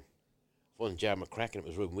McCracken. If it wasn't Jared McCracken, it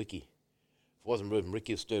was Ruben Wiki. If it wasn't Ruben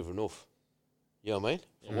Wiki, it was Steve Renouf. You know what I mean?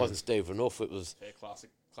 If it wasn't Steve Renouf, it was... Yeah,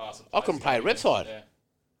 classic class. I couldn't play a rep side. Yeah.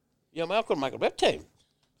 You know what I mean? I couldn't make a rep team.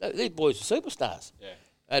 These boys are superstars. Yeah.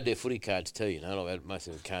 I had their footy cards too, I had most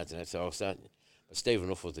of the cards and that, so I was starting... But Steve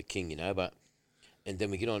Renouf was the king, but... And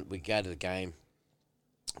then we go to the game.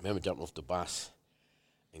 I remember jumping off the bus,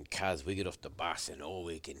 and we get off the bus, and all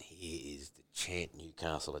we can hear is the chant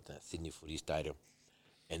Newcastle at that Sydney Footy Stadium.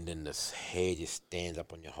 And then the hair just stands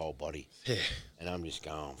up on your whole body. Yeah. And I'm just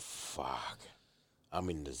going, fuck.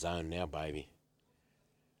 I'm in the zone now, baby.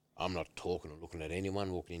 I'm not talking or looking at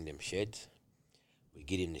anyone walking in them sheds. We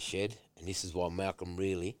get in the shed, and this is why Malcolm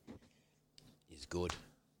really is good.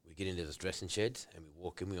 We get into the dressing sheds and we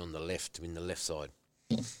walk in. We're on the left, we're in the left side.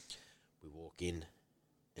 We walk in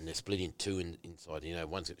and they're split in two inside.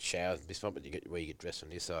 One's got showers this one, but you get where you get dressed on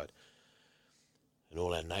this side. And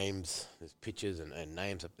all our names, there's pictures and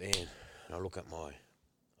names up there. And I look at my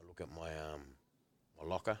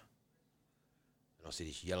locker and I see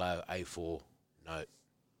this yellow A4 note.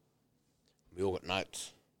 We all got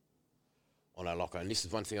notes on our locker. And this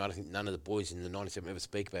is one thing I don't think none of the boys in the 97 ever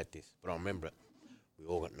speak about this, but I remember it. We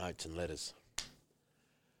all got notes and letters.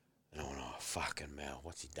 And I went, oh, fucking Mal,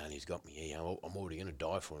 what's he done? He's got me here. I'm already going to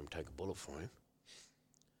die for him, take a bullet for him.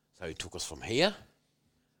 So he took us from here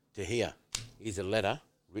to here. Here's a letter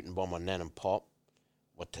written by my nan and pop,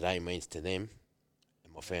 what today means to them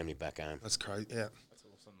and my family back home. That's crazy, yeah. That's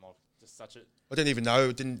awesome. Just such a... I didn't even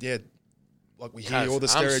know. Like we hear all the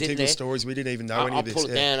stereotypical stories. We didn't even know any of this. I pull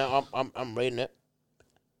it down. I'm reading it.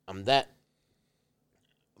 I'm that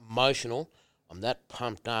emotional. I'm that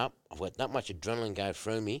pumped up. I've got that much adrenaline go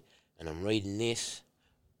through me, and I'm reading this.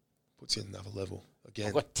 Puts you at another level again.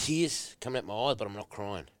 I've got tears coming out my eyes, but I'm not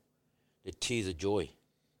crying. They're tears of joy.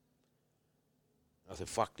 I said,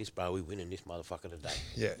 fuck this, bro. We're winning this motherfucker today.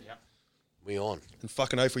 Yeah. We on. And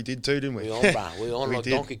fucking oath we did too, didn't we? We on, bro. We on like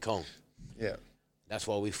Donkey Kong. Yeah. That's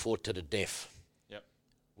why we fought to the death. Yep.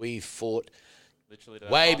 We fought literally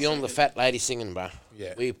way beyond the fat lady singing, bro.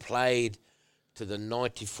 Yeah. We played to the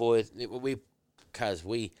 94th.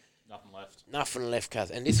 Nothing left, cuz.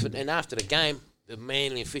 And after the game, the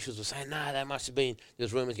Manly officials were saying, no, they must have been,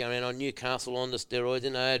 there's rumours going around on Newcastle on the steroids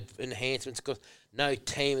and they had enhancements because no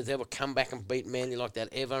team has ever come back and beat Manly like that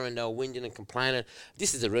ever, and they were whinging and complaining.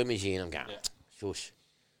 This is the rumours here, and I'm going, shush.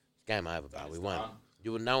 Game over, bro. We won.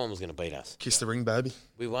 No one was going to beat us. Kiss the ring, baby.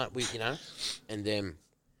 We won, and then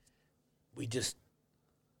we just,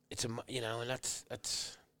 and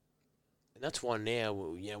that's why now,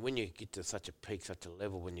 when you get to such a peak, such a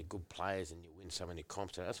level, when you're good players and you win so many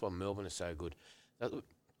comps, that's why Melbourne is so good. That's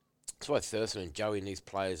why Thurston and Joey and these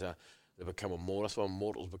players they become immortal. That's why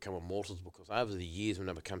immortals become immortals, because over the years when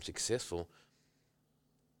they become successful,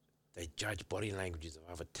 they judge body languages of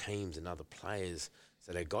other teams and other players,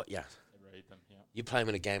 so they got you. They read them, yeah. You play them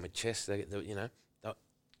in a game of chess, they kill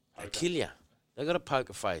you. They got a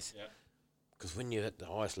poker face. Yeah. Because when you're at the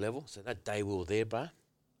highest level, so that day we were there, bro,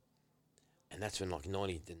 and that's when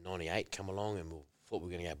 90 to 98 come along, and we thought we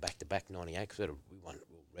were going to go back-to-back 98 because we won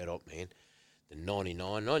red hot, man. The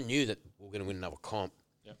 99, and I knew that we were going to win another comp,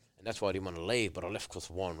 and that's why I didn't want to leave, but I left because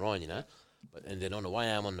of Warren Ryan, and then on the way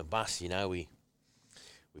home on the bus, we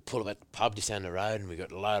pulled up at the pub just down the road, and we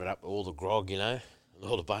got loaded up with all the grog, and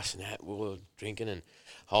all the bus and that. We were drinking and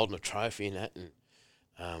holding a trophy and that, and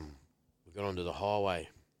we got onto the highway.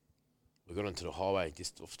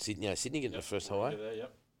 Just off Sydney. Sydney getting the first highway. There,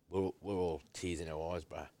 yep. We're all tears in our eyes,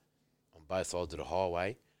 bro. On both sides of the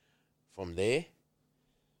highway. From there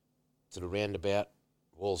to the roundabout,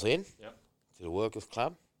 Walls End, Yep. to the Workers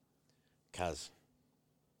Club. Cuz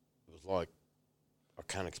it was like, I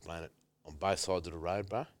can't explain it. On both sides of the road,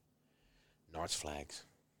 bro. Knights flags.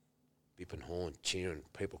 Bipping horn, cheering,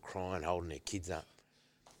 people crying, holding their kids up.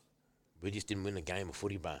 We just didn't win a game of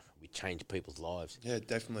footy, bro. We changed people's lives. Yeah,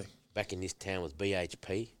 definitely. Back in this town was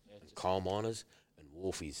BHP, and coal miners, and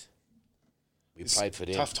wharfies. We played for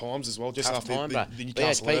them. Tough times as well. Just Tough after time, the bro.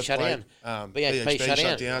 Newcastle BHP Earth shut played, down. BHP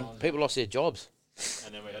shut down. People lost their jobs.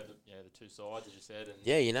 And then we had the two sides, as you said. And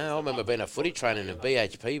Yeah, you know, I remember being a footy trainer and the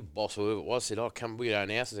BHP boss, whoever it was, said, "Oh, come, we own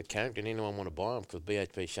houses at Carrick, and anyone want to buy them because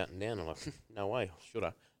BHP shutting down." I'm like, no way, should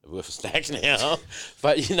I? They're worth a stacks now.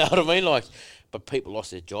 But you know what I mean? Like, but people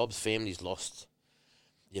lost their jobs, families lost,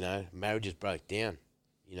 you know, marriages broke down,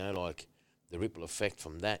 you know, like the ripple effect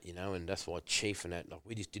from that, you know, and that's why Chief and that, like,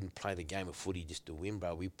 we just didn't play the game of footy just to win,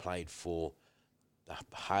 bro. We played for the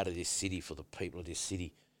heart of this city, for the people of this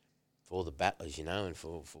city, for all the battlers, you know, and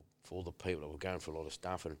for all the people that were going through a lot of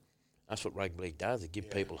stuff. And that's what rugby league does. It gives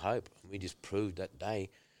people hope. And we just proved that day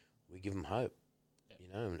we give them hope, you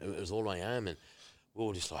know, and it was all I am. And we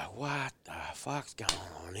were just like, what the fuck's going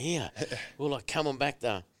on here? We were like, coming back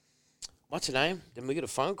there. What's her name? Then we get a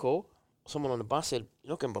phone call. Someone on the bus said,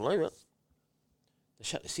 "You're not going to believe it. They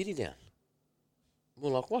shut the city down." We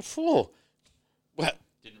were like, what for? Well,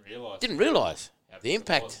 didn't realise the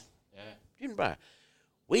impact. Yeah. Didn't, bro.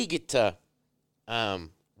 We get to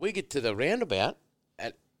the roundabout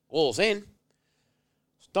at Walls End.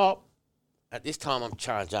 Stop. At this time, I'm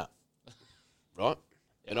charged up, right?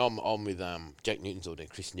 And I'm with Jack Newton's or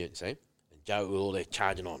Chris Newton, see? And Joe, we're all there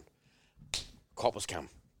charging on. Coppers come,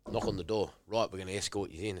 knock on the door. Right, we're going to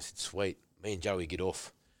escort you in. I said, sweet. Me and Joey get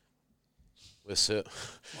off. We're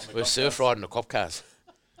surf riding the cop cars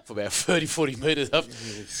for about 30, 40 metres up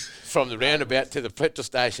from the roundabout to the petrol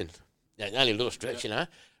station. Yeah, only a little stretch, you know.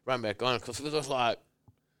 Run back on, because it was like,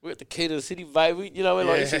 we're at the key to the city, baby. You know, we're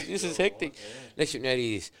like, this is hectic. Next thing you know, it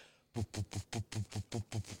is,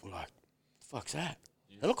 like, fuck's that?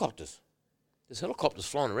 Helicopters. There's helicopters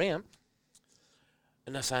flying around.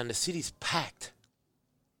 And they're saying the city's packed.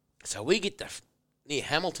 So we get near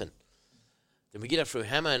Hamilton. Then we get up through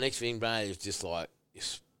Hammer, and next thing, bro, it's just like,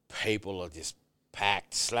 people are just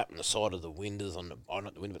packed, slapping the side of the windows not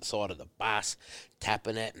the window, but the side of the bus,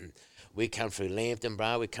 tapping it. And we come through Lambton,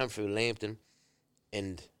 bro.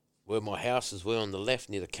 And where my houses were on the left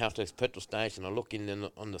near the Caltex petrol station, I look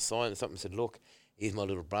in on the sign and something said, "Look, here's my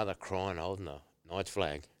little brother crying, holding a Knights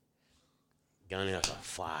flag." Going in, I was like,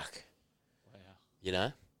 fuck. Wow. You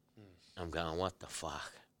know? I'm going, what the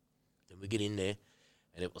fuck? Then we get in there,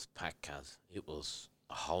 and it was packed, cuz. It was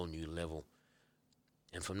a whole new level.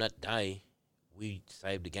 And from that day, we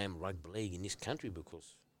saved the game of rugby league in this country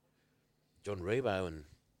because John Rebo and,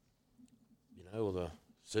 you know, all the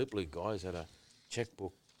Super League guys had a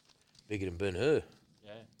checkbook bigger than Ben-Hur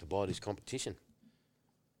to buy this competition.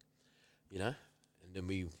 You know? And then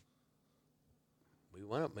we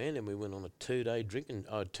went up, man, and we went on a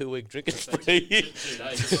 2-week drinking spree. 2 days,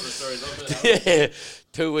 that's what the story's of it. Yeah,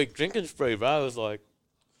 2-week drinking spree, bro. I was like,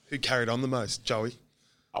 Who carried on the most? Joey?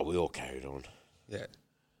 oh, we all carried on. Yeah.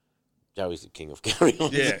 Joey's the king of carry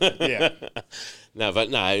on. Yeah. No,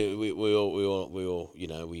 we all, you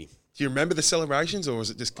know, we. Do you remember the celebrations, or was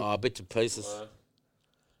it just... Bits and pieces.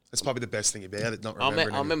 That's probably the best thing about it, not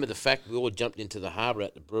remembering. I remember the fact we all jumped into the harbour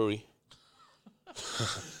at the brewery.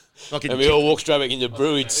 Like And we all walked straight back in the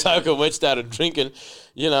brewery, soak and wet, started drinking.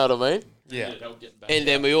 You know what I mean? Yeah. And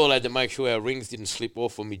then we all had to make sure our rings didn't slip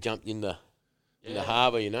off when we jumped in the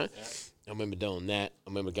harbour, you know? Yeah. I remember doing that. I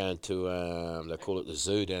remember going to, they call it the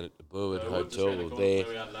Zoo down at the Burwood Hotel. We were there.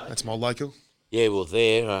 That's my local. Yeah, we were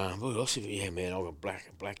there. Yeah, man, I got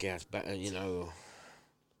blackouts, you know.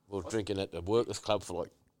 We were drinking at the Workers Club for like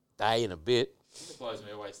a day and a bit. What blows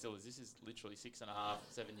me away still is this is literally 6.5,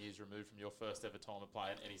 7 years removed from your first ever time of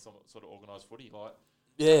playing any sort of organised footy. Like,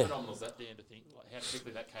 yeah. How phenomenal is that, Dan, to think like how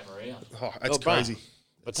quickly that came around? Oh, that's crazy.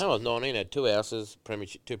 By the time I was 19, I had 2 houses,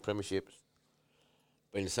 two premierships,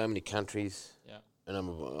 been to so many countries. Yeah. And I'm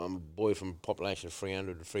a boy from a population of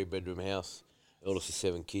 300, a 3-bedroom house, eldest of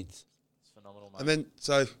 7 kids. It's phenomenal, mate. And then,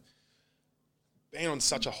 so, being on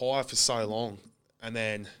such a high for so long, and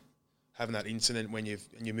then having that incident when you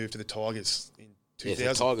moved to the Tigers in 2000.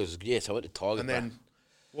 Yeah, so Tigers. Yes, I went to Tigers. And then,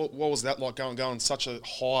 what was that like going such a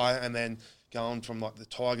high, and then going from like the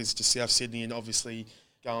Tigers to South Sydney, and obviously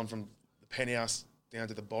going from the penthouse down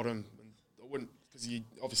to the bottom. And I wouldn't, because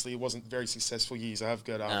obviously it wasn't very successful years. I've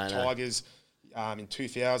got No. Tigers in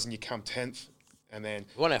 2000. You come 10th, and then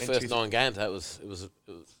We won our in first 9 games. It was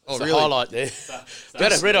Oh, a really? highlight there. We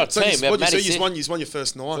had a red hot So team. you Matty won said- your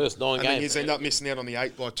first 9. First 9 and then games. you end up missing out on the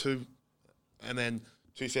 8 by 2, and then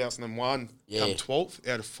 2001 Yeah. come 12th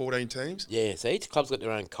out of 14 teams. Yeah, so each club's got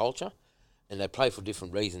their own culture, and they play for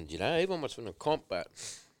different reasons. Everyone wants to win a comp, but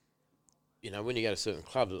when you go to certain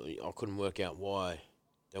clubs, I couldn't work out why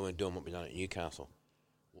they weren't doing what we done at Newcastle.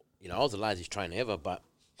 I was the laziest trainer ever, but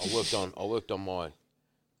I worked on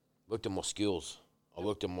my skills. I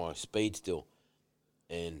worked on my speed still,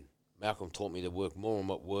 and Malcolm taught me to work more on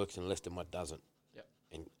what works and less than what doesn't. Yep.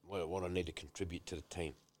 And what I need to contribute to the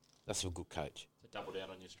team. That's a good coach. So double down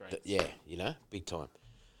on your strengths. Yeah, big time.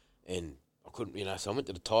 And I couldn't, so I went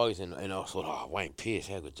to the Tigers and I thought, Wayne Pearce,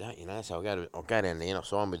 how good's that, So I'll go down there and I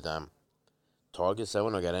signed with Tigers. So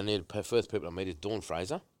when I go down there, the first people I meet is Dawn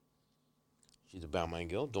Fraser. She's a Balmain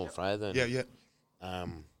girl, Dawn Fraser. And, Yeah.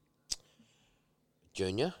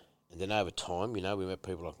 Junior. And then over time, we met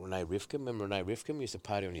people like Renee Rifkin. Remember Renee Rifkin? We used to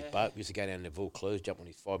party on his boat. We used to go down to Vaucluse, jump on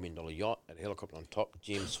his $5 million yacht, had a helicopter on top,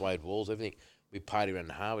 gym, suede walls, everything. We party around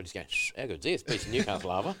the harbour, just going, how good's this? Beats Newcastle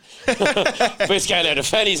Harbour. First going down to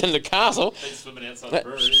Fanny's in the castle. Been swimming outside the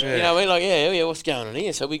brewery. You know what I mean? Yeah, what's going on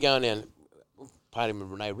here? So we going down, partying with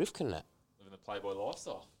Renee Rifkin and that. Living the Playboy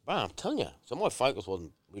lifestyle. Bro, I'm telling you. So my focus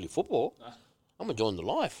wasn't really football. No. I'm enjoying the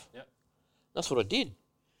life. Yep. That's what I did.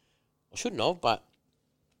 I shouldn't have, but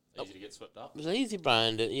Easy to get swept up. it was easy, bro.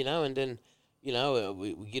 And then,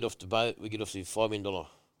 we get off the boat, we get off the $5 million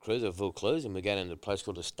cruise at Vaucluse, and we go down to a place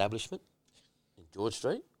called Establishment in George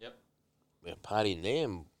Street. Yep. We're partying there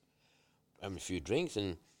and having a few drinks,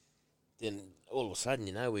 and then all of a sudden,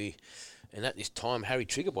 and at this time, Harry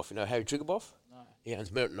Triggerboff, Harry Triggerboff? No. He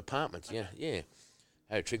owns Merton Apartments, yeah.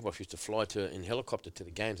 Harry Triggerboff used to fly in helicopter to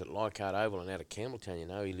the games at Leichhardt Oval and out of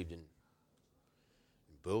Campbelltown, He lived in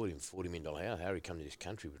Burwood in $40 million house. Harry come to this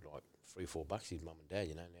country with like $3-4, his mum and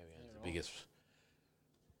dad, Now he owns the biggest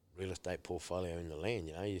real estate portfolio in the land,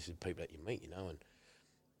 You see people that you meet, and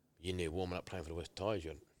you're in there warming up playing for the West Tigers.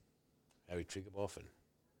 You got Harry Triggerboff and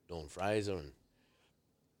Dawn Fraser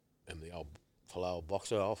and the old Falao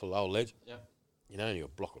boxer, Falao legend. Yep. And you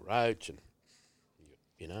got Blocker Roach and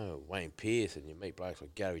Wayne Pearce, and you meet blokes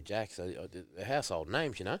like Gary Jacks, so the household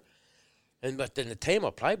names, But then the team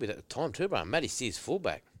I played with at the time too, bro, Matty Sears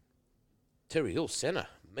fullback, Terry Hill centre,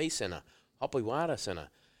 me centre, Hoppy Wada centre,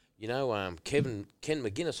 Ken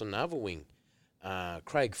McGuinness on the other wing,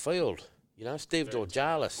 Craig Field, Steve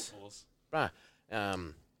Georgalis, bro,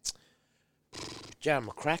 Jared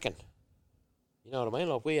McCracken. You know what I mean?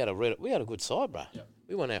 Like we had a good side, bro. Yep.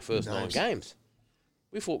 We won our first 9 games.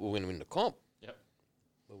 We thought we were going to win the comp. Yep.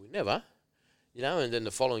 But we never. And then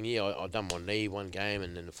the following year, I done my knee one game,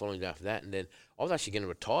 and then the following day after that, and then I was actually going to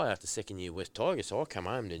retire after second year West Tigers, so I come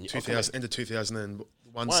home. Then End of 2001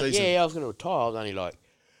 Well, season. yeah, I was going to retire. I was only like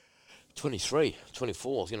 23,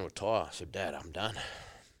 24. I was going to retire. I said, Dad, I'm done.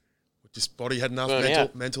 Just body had enough Burnt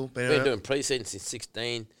out. mental. Been doing pre-season since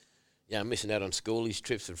 16. Missing out on schoolies,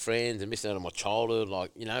 trips with friends, and missing out on my childhood,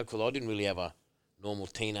 because I didn't really have a normal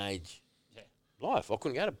teenage life. I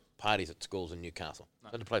couldn't go to parties at schools in Newcastle. I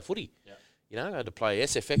had to play footy. Yeah. I had to play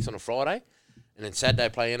SFX on a Friday, and then Saturday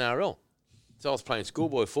play NRL. So I was playing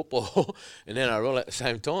schoolboy football and NRL at the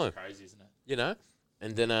same time. Crazy, isn't it?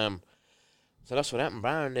 And then so that's what happened,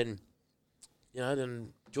 bro. And then then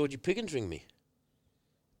Georgie Pickens ring me.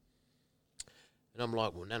 And I'm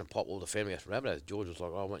like, well, Nana Pop, all the family has to Rabbitohs. George was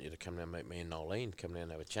like, I want you to come down and meet me and Nolene, come down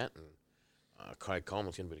and have a chat. And Craig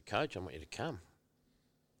Coleman's going to be the coach. I want you to come.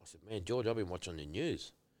 I said, man, George, I've been watching the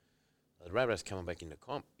news. The Rabbitohs coming back in the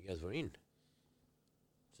comp. He goes, we're in.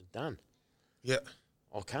 I said, done. Yeah.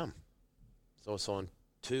 I'll come. So I signed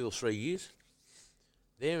 2 or 3 years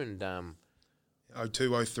there, and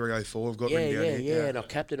 02, 03, 04, I've got written down here. and I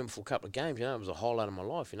captained him for a couple of games. It was a highlight of my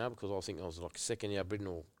life, because I think I was like second year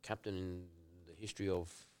Aboriginal captain in the history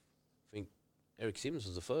of. I think Eric Simmons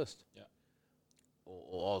was the first. Yeah.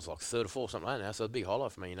 Or I was like third or fourth, something like that. So it was a big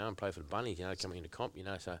highlight for me, and play for the Bunnies, coming into comp,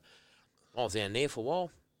 So I was down there for a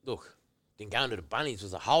while. Look, then going to the Bunnies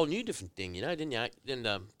was a whole new different thing, didn't you? Then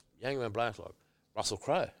young man blokes like Russell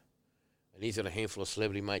Crowe, and he's got a handful of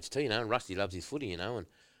celebrity mates too, and Rusty loves his footy, and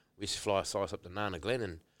we used to fly size up to Nana Glen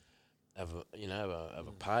and have a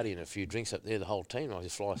party and a few drinks up there, the whole team. I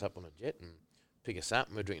just fly us up on a jet and pick us up,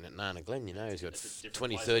 and we're drinking at Nana Glen, He's got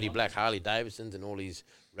 20, 30 black Harley Davidsons and all these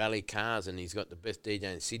rally cars, and he's got the best DJ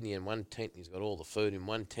in Sydney in one tent. He's got all the food in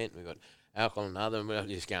one tent. We've got alcohol in another, and we're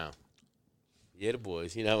just going, yeah, the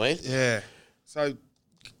boys, what I mean? Yeah. So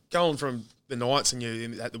going from the Knights and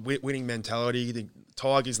you at the winning mentality, the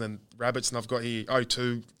Tigers and the Rabbits, and I've got here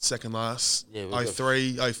 02, second last, Yeah, we've got-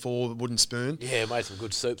 03, 04, the wooden spoon. Yeah, made some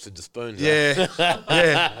good soups with the spoons. Yeah,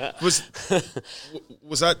 yeah. Was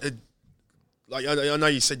that like I know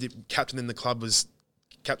you said your captain in the club was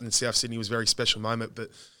captain in South Sydney was a very special moment, but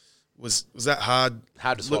was that hard?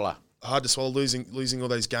 Hard to swallow. Hard to swallow, losing all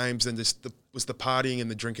those games, and just was the partying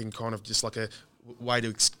and the drinking kind of just like a way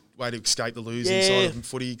to escape the losing side of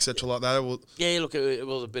footy, etc. like that. Or, Yeah, look, it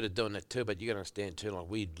was a bit of doing that too, but you got to understand too, like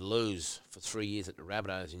we'd lose for 3 years at the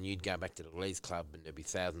Rabbitohs and you'd go back to the Leeds Club and there'd be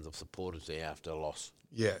thousands of supporters there after a loss.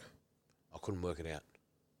 yeah, I couldn't work it out.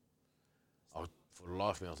 For the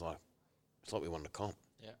life of me, I was like, it's like we won the comp.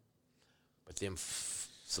 Yeah. But them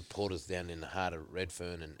supporters down in the heart of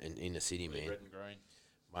Redfern and in the city, man, Red and green.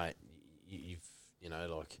 mate, you've you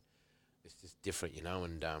know, like, it's just different, you know,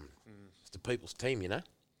 and it's the people's team, you know,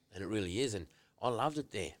 and it really is, and I loved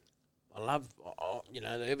it there. You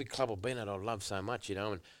know, every club I've been at, I love so much, you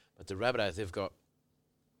know, but the Rabbitohs, they've got,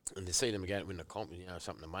 and to see them go and win the comp, you know,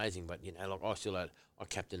 something amazing, but, you know, like, I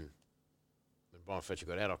captained, when Brian Fletcher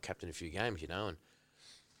got out, I captained a few games, you know, and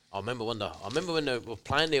I remember when they were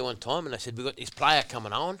playing there one time, and they said, "We got this player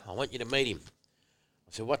coming on. I want you to meet him."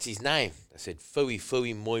 I said, "What's his name?" They said, "Fui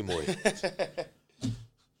Moi Moi." Yeah,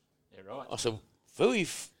 right. I said,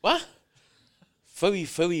 what?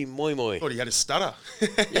 Fui Moi Moi. thought he had a stutter.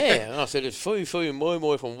 Yeah, and I said, "It's Fui Moi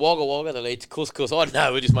Moi from Wagga Wagga that leads to Couscous." I don't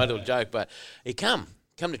know, we just made a little joke, but he come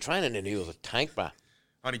to training and he was a tank, bro.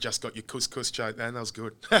 Only just got your couscous joke, man. That was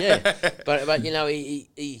good. Yeah, but you know,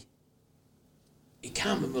 he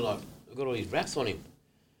come and we're like, we've got all these wraps on him.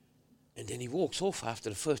 And then he walks off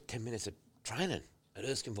after the first 10 minutes of training at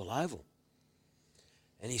Erskineville Oval.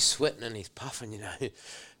 And he's sweating and he's puffing, you know. And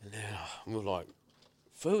then we're like,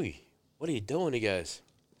 "Fui, what are you doing?" He goes,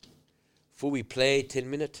 "Fui play 10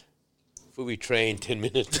 minutes. Fui train 10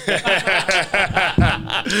 minutes."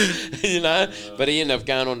 You know? But he ended up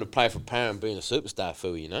going on to play for Parra and being a superstar,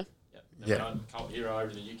 Fui, you know? Yeah. Cult hero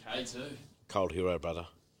over in the UK too. Cold hero, brother.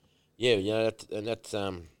 Yeah, you know,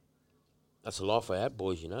 that's a life I had,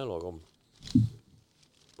 boys, you know. Like, I'm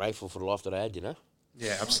grateful for the life that I had, you know.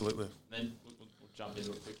 Yeah, absolutely. Then we'll jump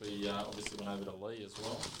into it quickly. Obviously went over to Lee as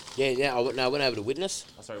well. Yeah, I went over to Witness.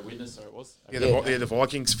 Oh, sorry, Witness. Sorry, it was. Yeah, the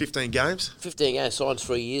Vikings, 15 games. 15 games, signed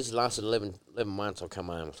 3 years, lasted 11 months. I come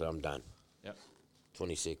home and said, "I'm done." Yep.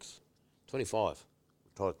 26. 25.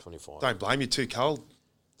 Tried at 25. Don't blame you, too cold.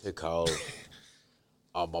 Too cold.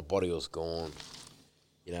 Oh, my body was gone.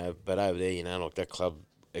 You know, but over there, you know, like that club,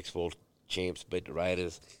 ex-world champs, beat the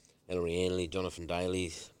Raiders, Ellery Anley, Jonathan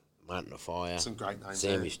Daly, Martin Afire, Some great names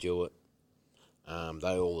Sammy there. Stewart.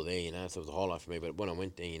 They all were there, you know, so it was a highlight for me. But when I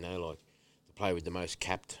went there, you know, like, to play with the most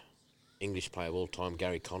capped English player of all time,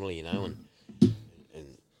 Gary Connolly, you know,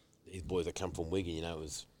 and his boys that come from Wigan, you know, it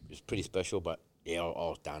was pretty special. But, yeah, I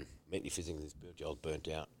was done. Mentally, physically, spiritually, I was burnt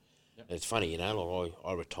out. Yep. And it's funny, you know, like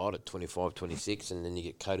I retired at 25, 26, and then you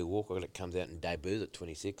get Cody Walker that comes out and debuts at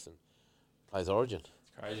 26 and plays Origin.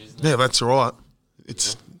 It's crazy, isn't it? Yeah, that's all right.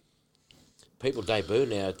 It's People debut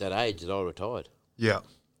now at that age that I retired. yeah.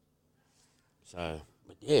 So,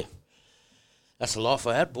 but yeah, that's the life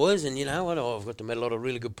I had, boys. And you know what? I've got to meet a lot of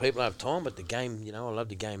really good people over time. But the game, you know, I love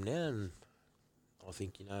the game now, and I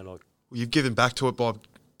think, you know, like, Well, you've given back to it by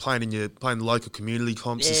playing the local community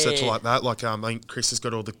comps and such Yeah. like that. Like I think Chris has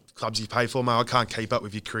got all the clubs you pay for, mate. I can't keep up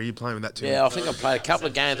with your career playing with that too. yeah, I think I played a couple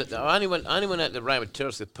of games. I only went out to Raymond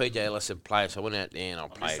Terrace with PJ Ellis and played. So I went out there and I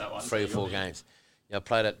played that one, 3 or so 4 you're games. Yeah, I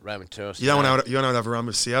played at Raymond Terrace. You don't want to have a run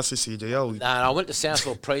with South this year, do you? No, I went to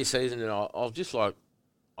Southall pre-season and I was just like,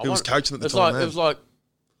 Who was coaching at the it was time, like, man? It was like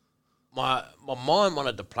my mind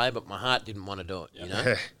wanted to play, but my heart didn't want to do it. You know.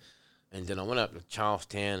 Yeah. And then I went up to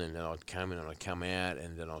Charlestown, and then I'd come in and I'd come out,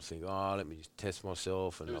 and then I'd think, oh, let me just test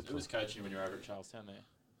myself. And Who was coaching when you were over at Charlestown there?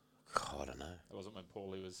 God, I don't know. That wasn't when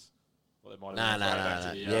Paulie was. Well, it might No, have been no, throwback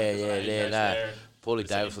no, to the, no. 'cause I know you Yeah, coached no. there and Paulie just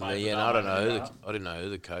seen Davis him was play there, for yeah, and I don't Darwin know and I didn't know who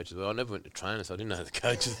the coaches were. I never went to training, so I didn't know who the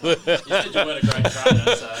coaches were. You said you weren't a great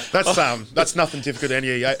trainer, so. That's nothing difficult to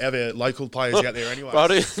any other local players out there anyway. Bro,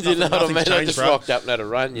 you know what I Nothing's mean? I changed, just bro. rocked up and had a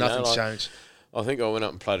run, you Nothing's know. changed. I think I went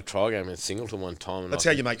up and played a try game in Singleton one time. And That's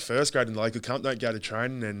how you make first grade in local comp. Don't go to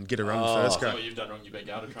training and get a run with first That's grade. what you've done wrong. You've been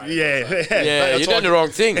going to training. Yeah, So. Yeah, you've done the wrong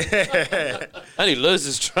thing. Only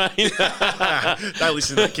losers train. Don't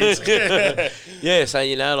listen to the kids. Yeah, so,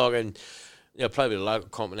 you know, like, and, you know, played with a local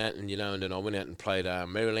comp and that, and, you know, and then I went out and played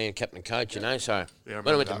Maryland captain coach, you know. So Yeah, I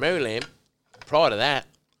when I went remember to that. Maryland, prior to that,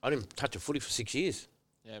 I didn't touch a footy for 6 years.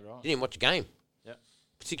 Yeah, right. Didn't even watch a game. Yep.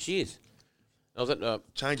 For 6 years. I was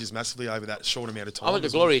at Changes massively over that short amount of time. I went to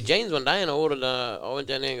as well. Gloria Jean's one day and I ordered. I went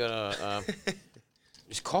down there and got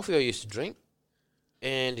this coffee I used to drink.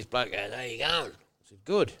 And this bloke goes, how you going? I said,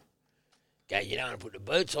 good. Go, you don't want to put the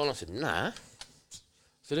boots on? I said, nah. I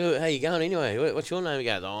said, how you going anyway? What's your name? He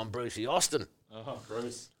goes, I'm Brucey Austin. Oh,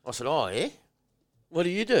 Bruce. I said, oh, yeah? What do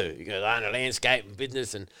you do? He goes, I own a landscaping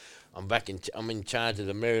business and I'm in charge of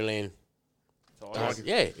the Maryland. I said,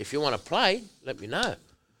 yeah, if you want to play, let me know.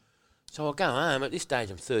 So I go home. At this stage,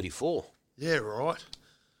 I'm 34. Yeah, right.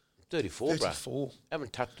 34, bro. 34.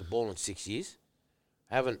 Haven't touched the ball in 6 years.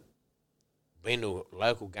 Haven't been to a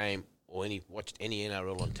local game or watched any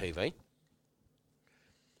NRL on TV.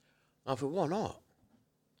 I thought, why not?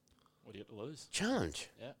 What do you got to lose? Challenge.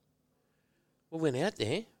 Yeah. We went out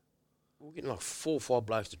there. We were getting like 4 or 5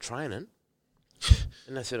 blokes to training.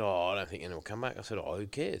 And they said, oh, I don't think anyone will come back. I said, oh, who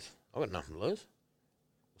cares? I've got nothing to lose.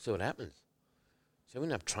 We'll see what happens. So we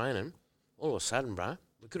ended up training. All of a sudden, bro,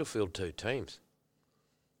 we could have filled 2 teams.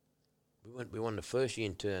 We won the first year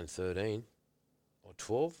in 2013 or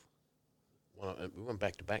 12. We went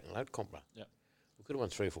back to back in load comp, bro. Yeah. We could have won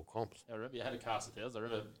 3 or 4 comps. I remember you had a cast of thousands. I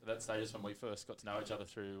remember that stage is when we first got to know each other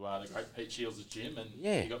through the great Pete Shields' gym, and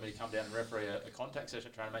you got me to come down and referee a contact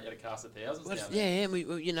session training, mate. You had a cast of thousands down there. Yeah,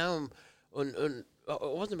 we you know, and it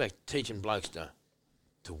wasn't about teaching blokes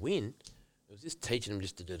to win. It was just teaching them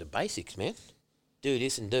just to do the basics, man. Do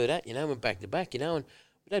this and do that, you know, went back to back, you know, and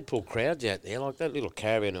they'd pull crowds out there. Like that little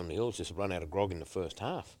caravan on the hills just run out of grog in the first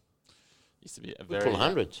half. Used to be a We very pull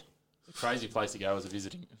hundreds. crazy place to go as a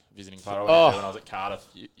visiting player. I went Oh. there when I was at Cardiff.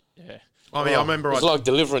 Yeah. I mean, I remember It's like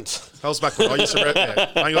Deliverance. that was back when I used to rep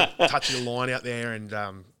there. I only got touching the line out there, and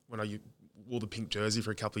when I wore the pink jersey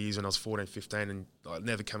for a couple of years when I was 14, 15, and I'd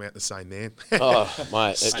never come out the same man. Oh,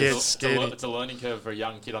 mate. Scared. It's a learning curve for a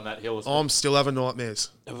young kid on that hill. I'm still having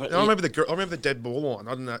nightmares. But I remember the dead ball line.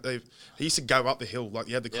 I don't know. He used to go up the hill, like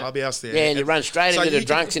you had the clubhouse there. Yeah, and you run straight So into the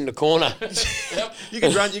drunks in the corner. You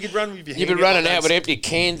could run with your hand. You've been running out with empty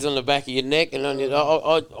cans on the back of your neck, and on your.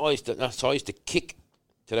 I used to kick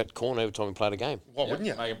to that corner every time we played a game. Why wouldn't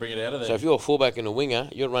you? I can bring it out of there. So if you're a fullback and a winger,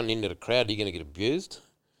 you're running into the crowd, you're going to get abused.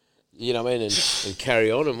 You know what I mean? And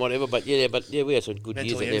carry on and whatever. But we had some good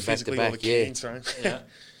years Mentally out there and back to physically, all back. the Yeah. cans, right? Yeah.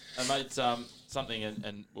 And mate, something,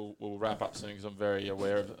 and we'll wrap up soon because I'm very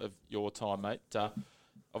aware of your time, mate.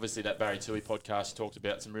 Obviously, that Barry Toohey podcast, you talked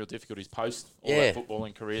about some real difficulties post all that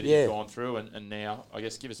footballing career that you've gone through, and now, I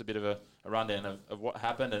guess, give us a bit of a rundown of what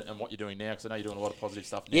happened and what you're doing now, because I know you're doing a lot of positive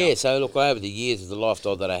stuff now. Yeah, so look, over the years of the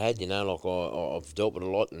lifestyle that I had, you know, like I've dealt with a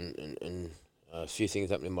lot and a few things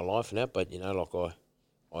happened in my life and that, but, you know, like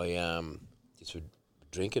I just with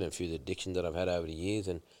drinking and a few of the addictions that I've had over the years,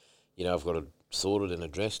 and, you know, I've got it sorted and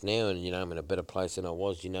addressed now, and, you know, I'm in a better place than I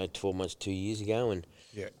was, you know, 12 months, 2 years ago, and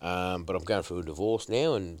but I'm going through a divorce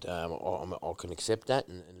now, and I can accept that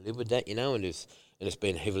and live with that, you know, and it's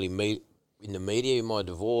been heavily in the media, in my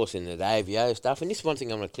divorce and the AVO stuff, and this is one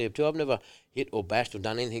thing I'm going to clear up too. I've never hit or bashed or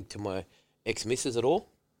done anything to my ex-missus at all.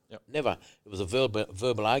 Yep. Never. It was a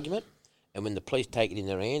verbal argument, and when the police take it in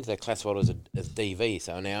their hands, they classify it as DV.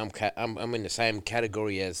 So now I'm in the same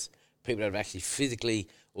category as people that have actually physically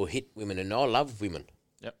or hit women, and I love women.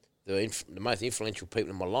 Yep. The most influential people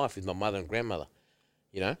in my life is my mother and grandmother,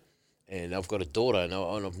 you know, and I've got a daughter, and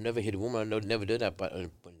I've never hit a woman. I'd never do that, but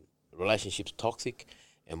when the relationship's toxic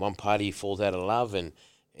and one party falls out of love and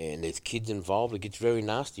there's kids involved, it gets very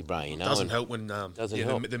nasty, bro, you know. It doesn't help when help.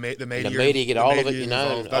 The media, the media get hold of it, you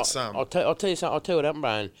know. involved. That's I'll tell you something. I'll tell you what happened,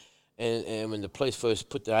 bro. And when the police first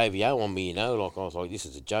put the AVO on me, you know, like I was like, this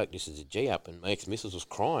is a joke, this is a G-up. And my ex-missus was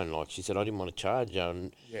crying. Like, she said, I didn't want to charge you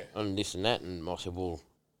on this and that. And I said, well,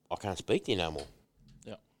 I can't speak to you no more.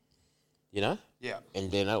 Yeah. You know? Yeah. And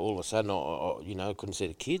then all of a sudden, I couldn't see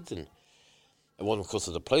the kids. And it wasn't because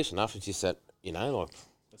of the police enough. It's just that, you know, like...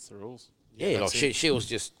 That's the rules. Yeah, like she was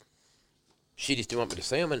just... She just didn't want me to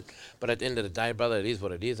see them, but at the end of the day, brother, it is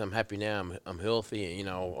what it is. I'm happy now. I'm healthy, you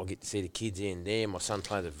know. I'll get to see the kids here and there. My son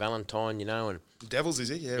plays at Valentine, you know, and The Devils, is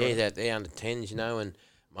he? Yeah. yeah, they're under 10s, you know, and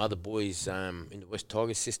my other boys in the West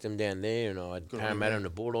Tigers system down there, and I had Good on Parramatta him, and the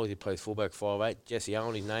Bulldogs. He plays fullback 5'8", Jesse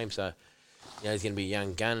Owen, his name. So, you know, he's going to be a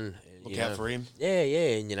young gun. Look you out know. for him. Yeah,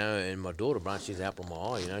 and you know, and my daughter, bro, she's the apple of my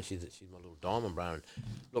eye. You know, she's my little diamond, bro. And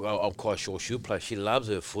look, I'm quite sure she'll play. She loves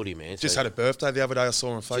her footy, man. Just So had a birthday the other day. I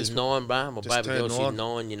saw on Facebook. she's 9, bro. My Just baby girl, turned she's 9.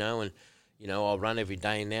 9. You know, and you know, I run every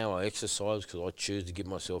day now. I exercise because I choose to give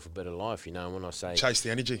myself a better life. You know, when I say Chase the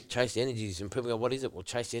energy. chase the energies, and people go, what is it? Well,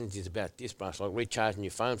 chase the energies is about this, bro. It's like recharging your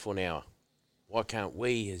phone for an hour. Why can't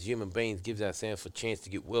we, as human beings, give ourselves a chance to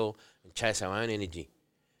get well and chase our own energy?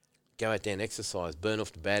 Go out there and exercise, burn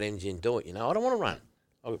off the bad energy and do it. You know, I don't want to run.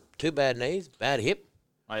 I've got 2 bad knees, bad hip.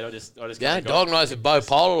 Mate, I just Yeah, diagnosed with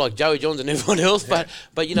bipolar like Joey Johns and everyone else.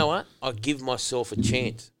 But you know what? I give myself a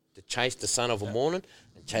chance to chase the sun of a morning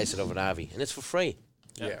and chase it of an RV. And it's for free.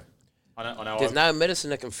 Yeah. I know. There's no medicine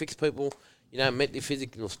that can fix people, mentally,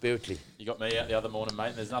 physically, or spiritually. You got me out the other morning, mate,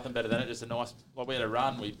 and there's nothing better than it. Just a nice, we had a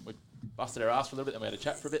run. We busted our ass for a little bit, then we had a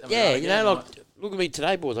chat for a bit. Then we ran again, look at me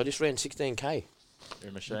today, boys. I just ran 16K. You're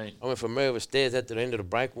a machine. I went from Merrill Stairs out to the end of the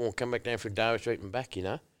break wall and come back down through Darwin Street and back,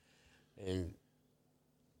 And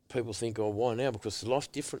people think, why now? Because life's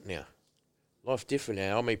different now. Life's different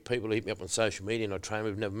now. I meet people who hit me up on social media and I train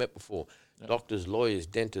we've never met before. Yep. Doctors, lawyers,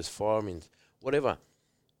 dentists, firemen, whatever.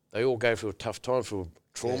 They all go through a tough time, through a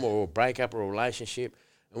trauma or a breakup or a relationship.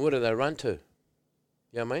 And where do they run to? You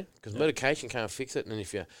know what I mean? Because medication can't fix it. And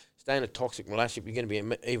if you stay in a toxic relationship, you're going to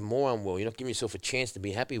be even more unwell. You're not giving yourself a chance to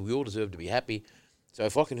be happy. We all deserve to be happy. So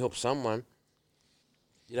if I can help someone,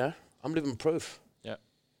 I'm living proof. Yeah.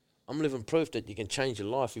 I'm living proof that you can change your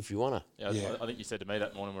life if you want to. Yeah, I think you said to me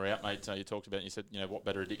that morning we were out, mate, you talked about it and you said, what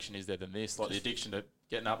better addiction is there than this? Like the addiction to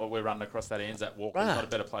getting up, we're running across that Anzac walk. There's not a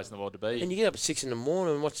better place in the world to be. And you get up at 6 in the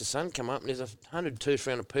morning and watch the sun come up and there's 100, 200,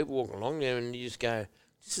 300 people walking along there and you just go,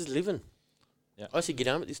 this is living. Yeah. I should get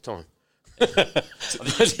home at this time.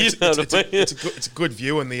 It's a good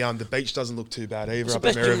view, and the beach doesn't look too bad either up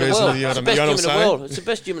at Merrill. It's the best gym in the world. It's the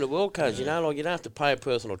best gym in the world, cuz you don't have to pay a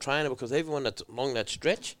personal trainer because everyone that's along that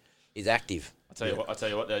stretch is active. I tell you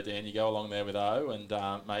what, though, Dan, you go along there with O, and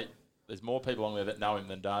mate, there's more people along there that know him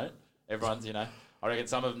than don't. Everyone's, I reckon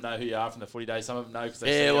some of them know who you are from the footy days. Some of them know because they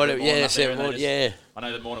see you I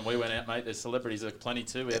know the morning we went out, mate, there's celebrities are plenty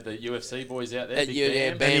too. We had the UFC boys out there.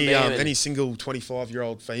 Any single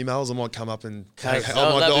 25-year-old females, I might come up and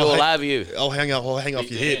I'll all over you. I'll hang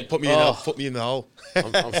off your head. Put me in the hole.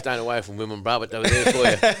 I'm staying away from women, bro, but they were there for you.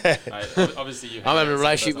 Mate, obviously, I'm having a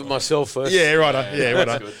relationship with myself first. Yeah, right. Yeah,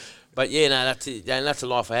 right. But yeah, no, that's it. And that's the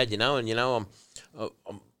life I had, And I'm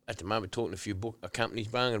at the moment talking to a few companies,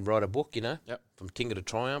 bro, and write a book, from Tinker to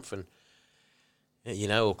Triumph, and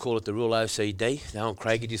we'll call it the real OCD, the old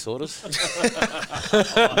Craigie disorders. And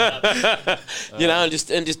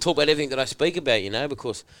just talk about everything that I speak about,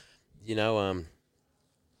 because no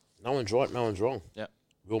one's right, no one's wrong. Yeah,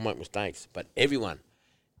 we all make mistakes, but everyone,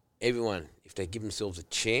 if they give themselves a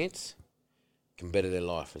chance, can better their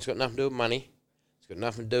life. It's got nothing to do with money. It's got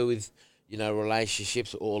nothing to do with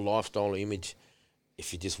relationships or lifestyle or image.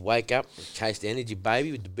 If you just wake up and chase the energy,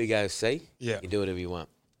 baby, with the big OC, you can do whatever you want.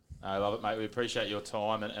 I love it, mate. We appreciate your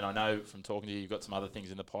time, and I know from talking to you, you've got some other things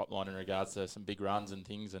in the pipeline in regards to some big runs and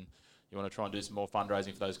things, and you want to try and do some more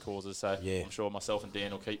fundraising for those causes. So I'm sure myself and Dan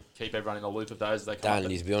will keep everyone in the loop of those as they come. Darling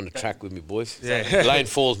needs to be on the track with me, boys. Yeah. Lane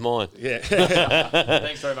Fall's mine. Yeah.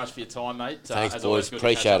 Thanks very much for your time, mate. Thanks, as boys. Always, good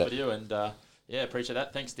appreciate to catch it. Up with you, and appreciate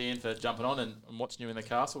that. Thanks, Dan, for jumping on and watching you in the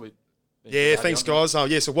castle. Thanks, guys.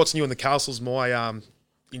 So What's New in the Castle's my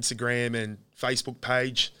Instagram and Facebook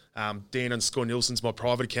page. Dan_Nilsson's my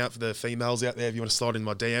private account for the females out there if you want to slide in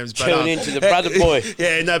my DMs. Tune into the brother boy.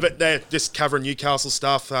 But they're just covering Newcastle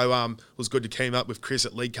stuff. So it was good to team up with Chris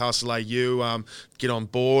at League Castle AU, get on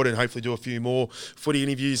board and hopefully do a few more footy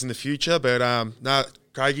interviews in the future. But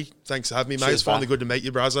Craigie, thanks for having me, mate. Cheers, it's finally good to meet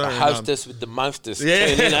you, brother. Hostess with the mostest.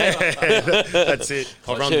 Yeah, that's it.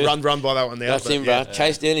 I'll run by that one now. That's him, bro.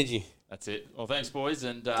 Chase the energy. That's it. Well, thanks, boys,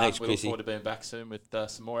 and thanks, we look forward to being back soon with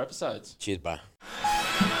some more episodes. Cheers, bro.